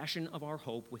confession of our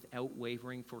hope without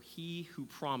wavering, for he who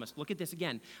promised. Look at this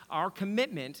again. Our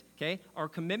commitment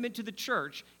to the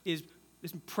church is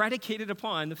predicated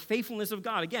upon the faithfulness of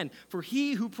God. Again, for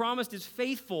he who promised is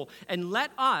faithful. And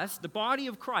let us, the body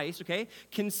of Christ,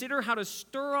 consider how to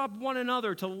stir up one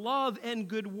another to love and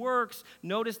good works.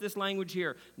 Notice this language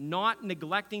here. Not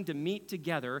neglecting to meet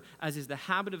together, as is the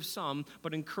habit of some,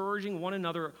 but encouraging one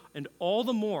another, and all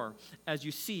the more as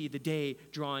you see the day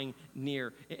drawing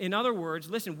near. In other words,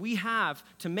 listen, we have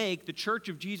to make the church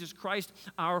of Jesus Christ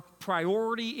our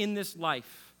priority in this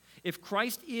life. If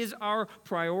Christ is our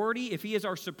priority, if he is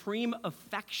our supreme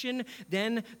affection,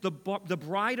 then the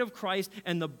bride of Christ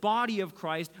and the body of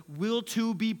Christ will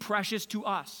too be precious to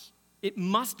us. It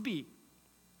must be.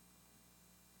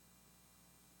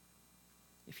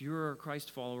 If you're a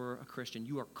Christ follower, a Christian,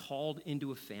 you are called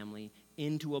into a family,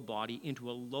 into a body,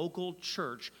 into a local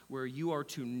church where you are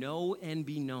to know and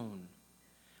be known,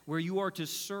 where you are to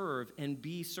serve and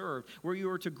be served, where you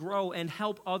are to grow and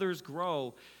help others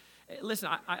grow. Listen,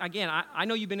 I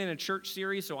know you've been in a church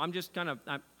series, so I'm just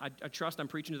I trust I'm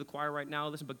preaching to the choir right now.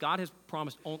 Listen, but God has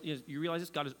promised, you realize this?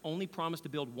 God has only promised to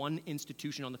build one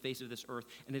institution on the face of this earth,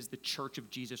 and it is the church of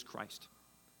Jesus Christ.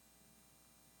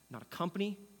 Not a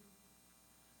company,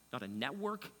 not a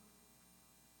network,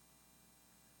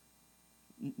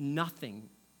 nothing.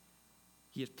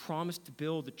 He has promised to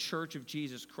build the church of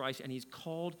Jesus Christ, and he's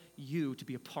called you to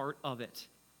be a part of it,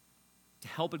 to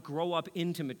help it grow up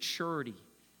into maturity,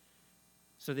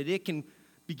 so that it can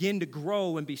begin to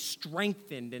grow and be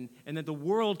strengthened, and that the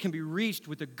world can be reached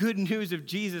with the good news of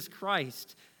Jesus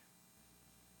Christ.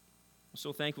 I'm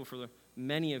so thankful for the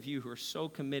many of you who are so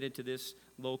committed to this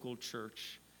local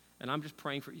church. And I'm just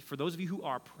praying for those of you who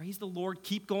are, praise the Lord,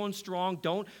 keep going strong,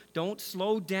 don't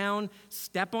slow down,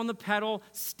 step on the pedal,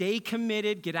 stay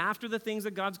committed, get after the things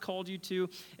that God's called you to.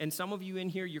 And some of you in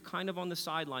here, you're kind of on the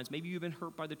sidelines. Maybe you've been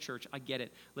hurt by the church. I get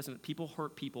it. Listen, people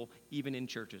hurt people even in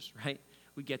churches, right?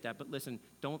 We get that, but listen,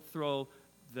 don't throw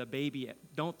the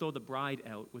bride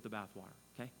out with the bathwater,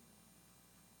 okay?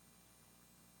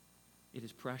 It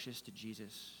is precious to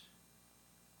Jesus.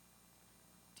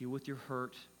 Deal with your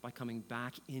hurt by coming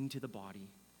back into the body.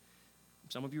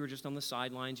 Some of you are just on the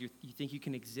sidelines. You think you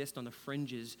can exist on the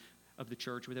fringes of the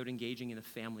church without engaging in the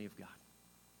family of God.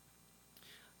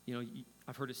 You know,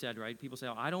 I've heard it said, right? People say,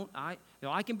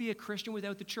 I can be a Christian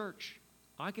without the church.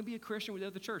 I can be a Christian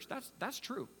without the church. That's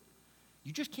true.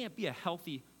 You just can't be a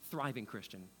healthy, thriving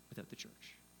Christian without the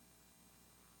church.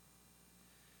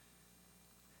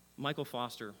 Michael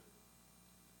Foster,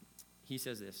 he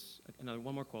says this.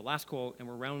 One more quote. Last quote, and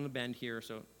we're rounding the bend here,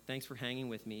 so thanks for hanging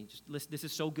with me. Just listen, this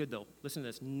is so good, though. Listen to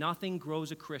this. Nothing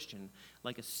grows a Christian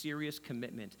like a serious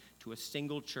commitment to a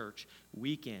single church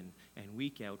week in and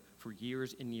week out for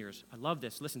years and years. I love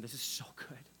this. Listen, this is so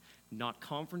good. Not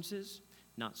conferences,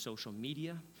 not social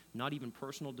media, not even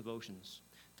personal devotions.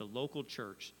 The local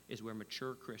church is where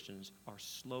mature Christians are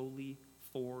slowly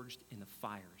forged in the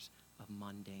fires of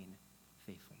mundane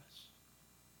faithfulness.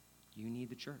 You need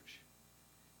the church,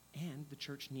 and the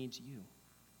church needs you.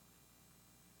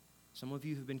 Some of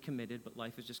you have been committed, but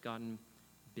life has just gotten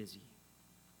busy.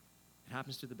 It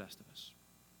happens to the best of us.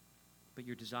 But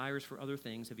your desires for other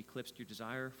things have eclipsed your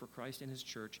desire for Christ and his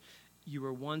church. You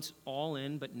were once all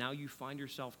in, but now you find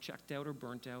yourself checked out or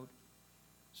burnt out.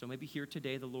 So maybe here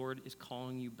today the Lord is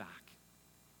calling you back.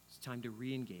 It's time to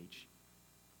re-engage.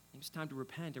 It's time to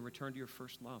repent and return to your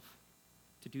first love,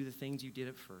 to do the things you did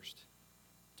at first,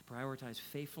 to prioritize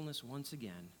faithfulness once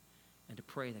again, and to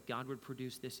pray that God would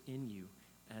produce this in you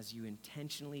as you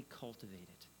intentionally cultivate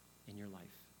it in your life.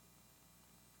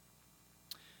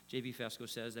 J.B. Fesco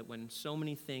says that when so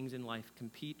many things in life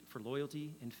compete for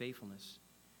loyalty and faithfulness,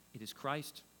 it is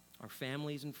Christ, our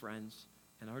families and friends,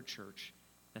 and our church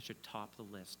that should top the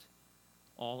list.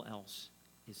 All else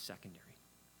is secondary.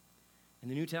 In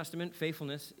the New Testament,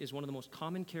 faithfulness is one of the most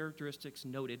common characteristics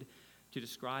noted to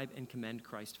describe and commend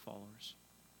Christ followers.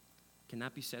 Can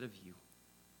that be said of you?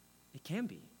 It can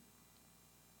be.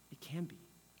 It can be.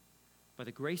 By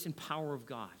the grace and power of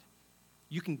God,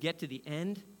 you can get to the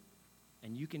end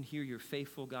and you can hear your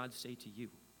faithful God say to you,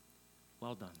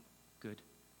 well done, good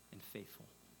and faithful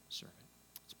servant.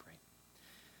 Let's pray.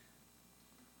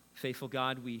 Faithful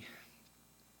God, we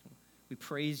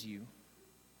praise you,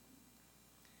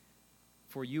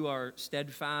 for you are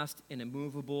steadfast and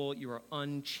immovable. You are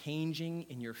unchanging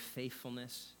in your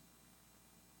faithfulness.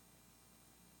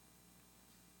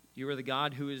 You are the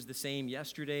God who is the same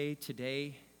yesterday,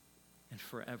 today, and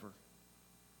forever.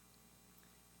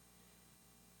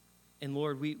 And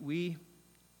Lord, we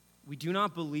do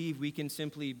not believe we can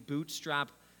simply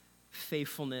bootstrap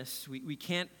faithfulness. We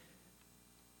can't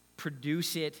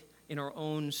produce it in our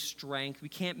own strength. We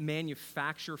can't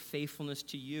manufacture faithfulness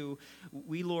to you.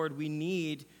 Lord, we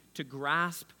need to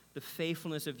grasp the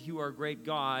faithfulness of you, our great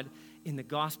God, in the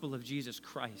gospel of Jesus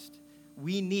Christ.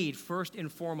 We need, first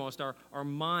and foremost, our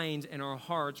minds and our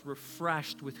hearts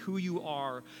refreshed with who you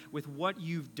are, with what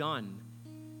you've done.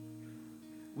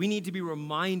 We need to be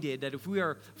reminded that if we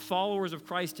are followers of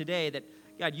Christ today, that,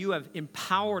 God, you have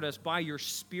empowered us by your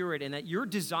Spirit, and that your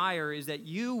desire is that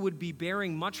you would be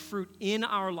bearing much fruit in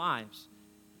our lives,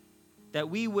 that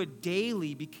we would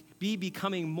daily be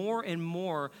becoming more and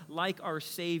more like our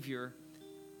Savior.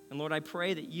 And Lord, I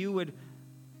pray that you would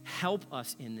help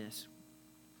us in this.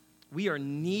 We are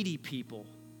needy people.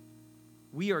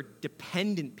 We are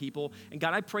dependent people. And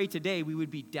God, I pray today we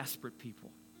would be desperate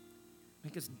people.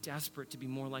 Make us desperate to be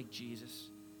more like Jesus.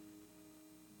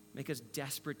 Make us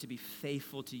desperate to be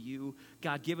faithful to you.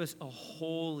 God, give us a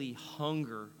holy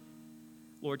hunger,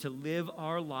 Lord, to live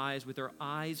our lives with our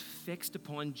eyes fixed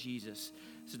upon Jesus,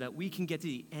 so that we can get to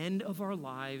the end of our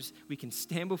lives, we can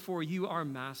stand before you, our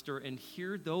Master, and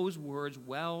hear those words,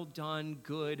 well done,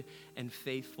 good and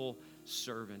faithful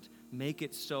servant. Make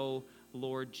it so,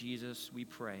 Lord Jesus, we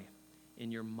pray.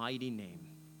 In your mighty name,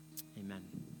 amen.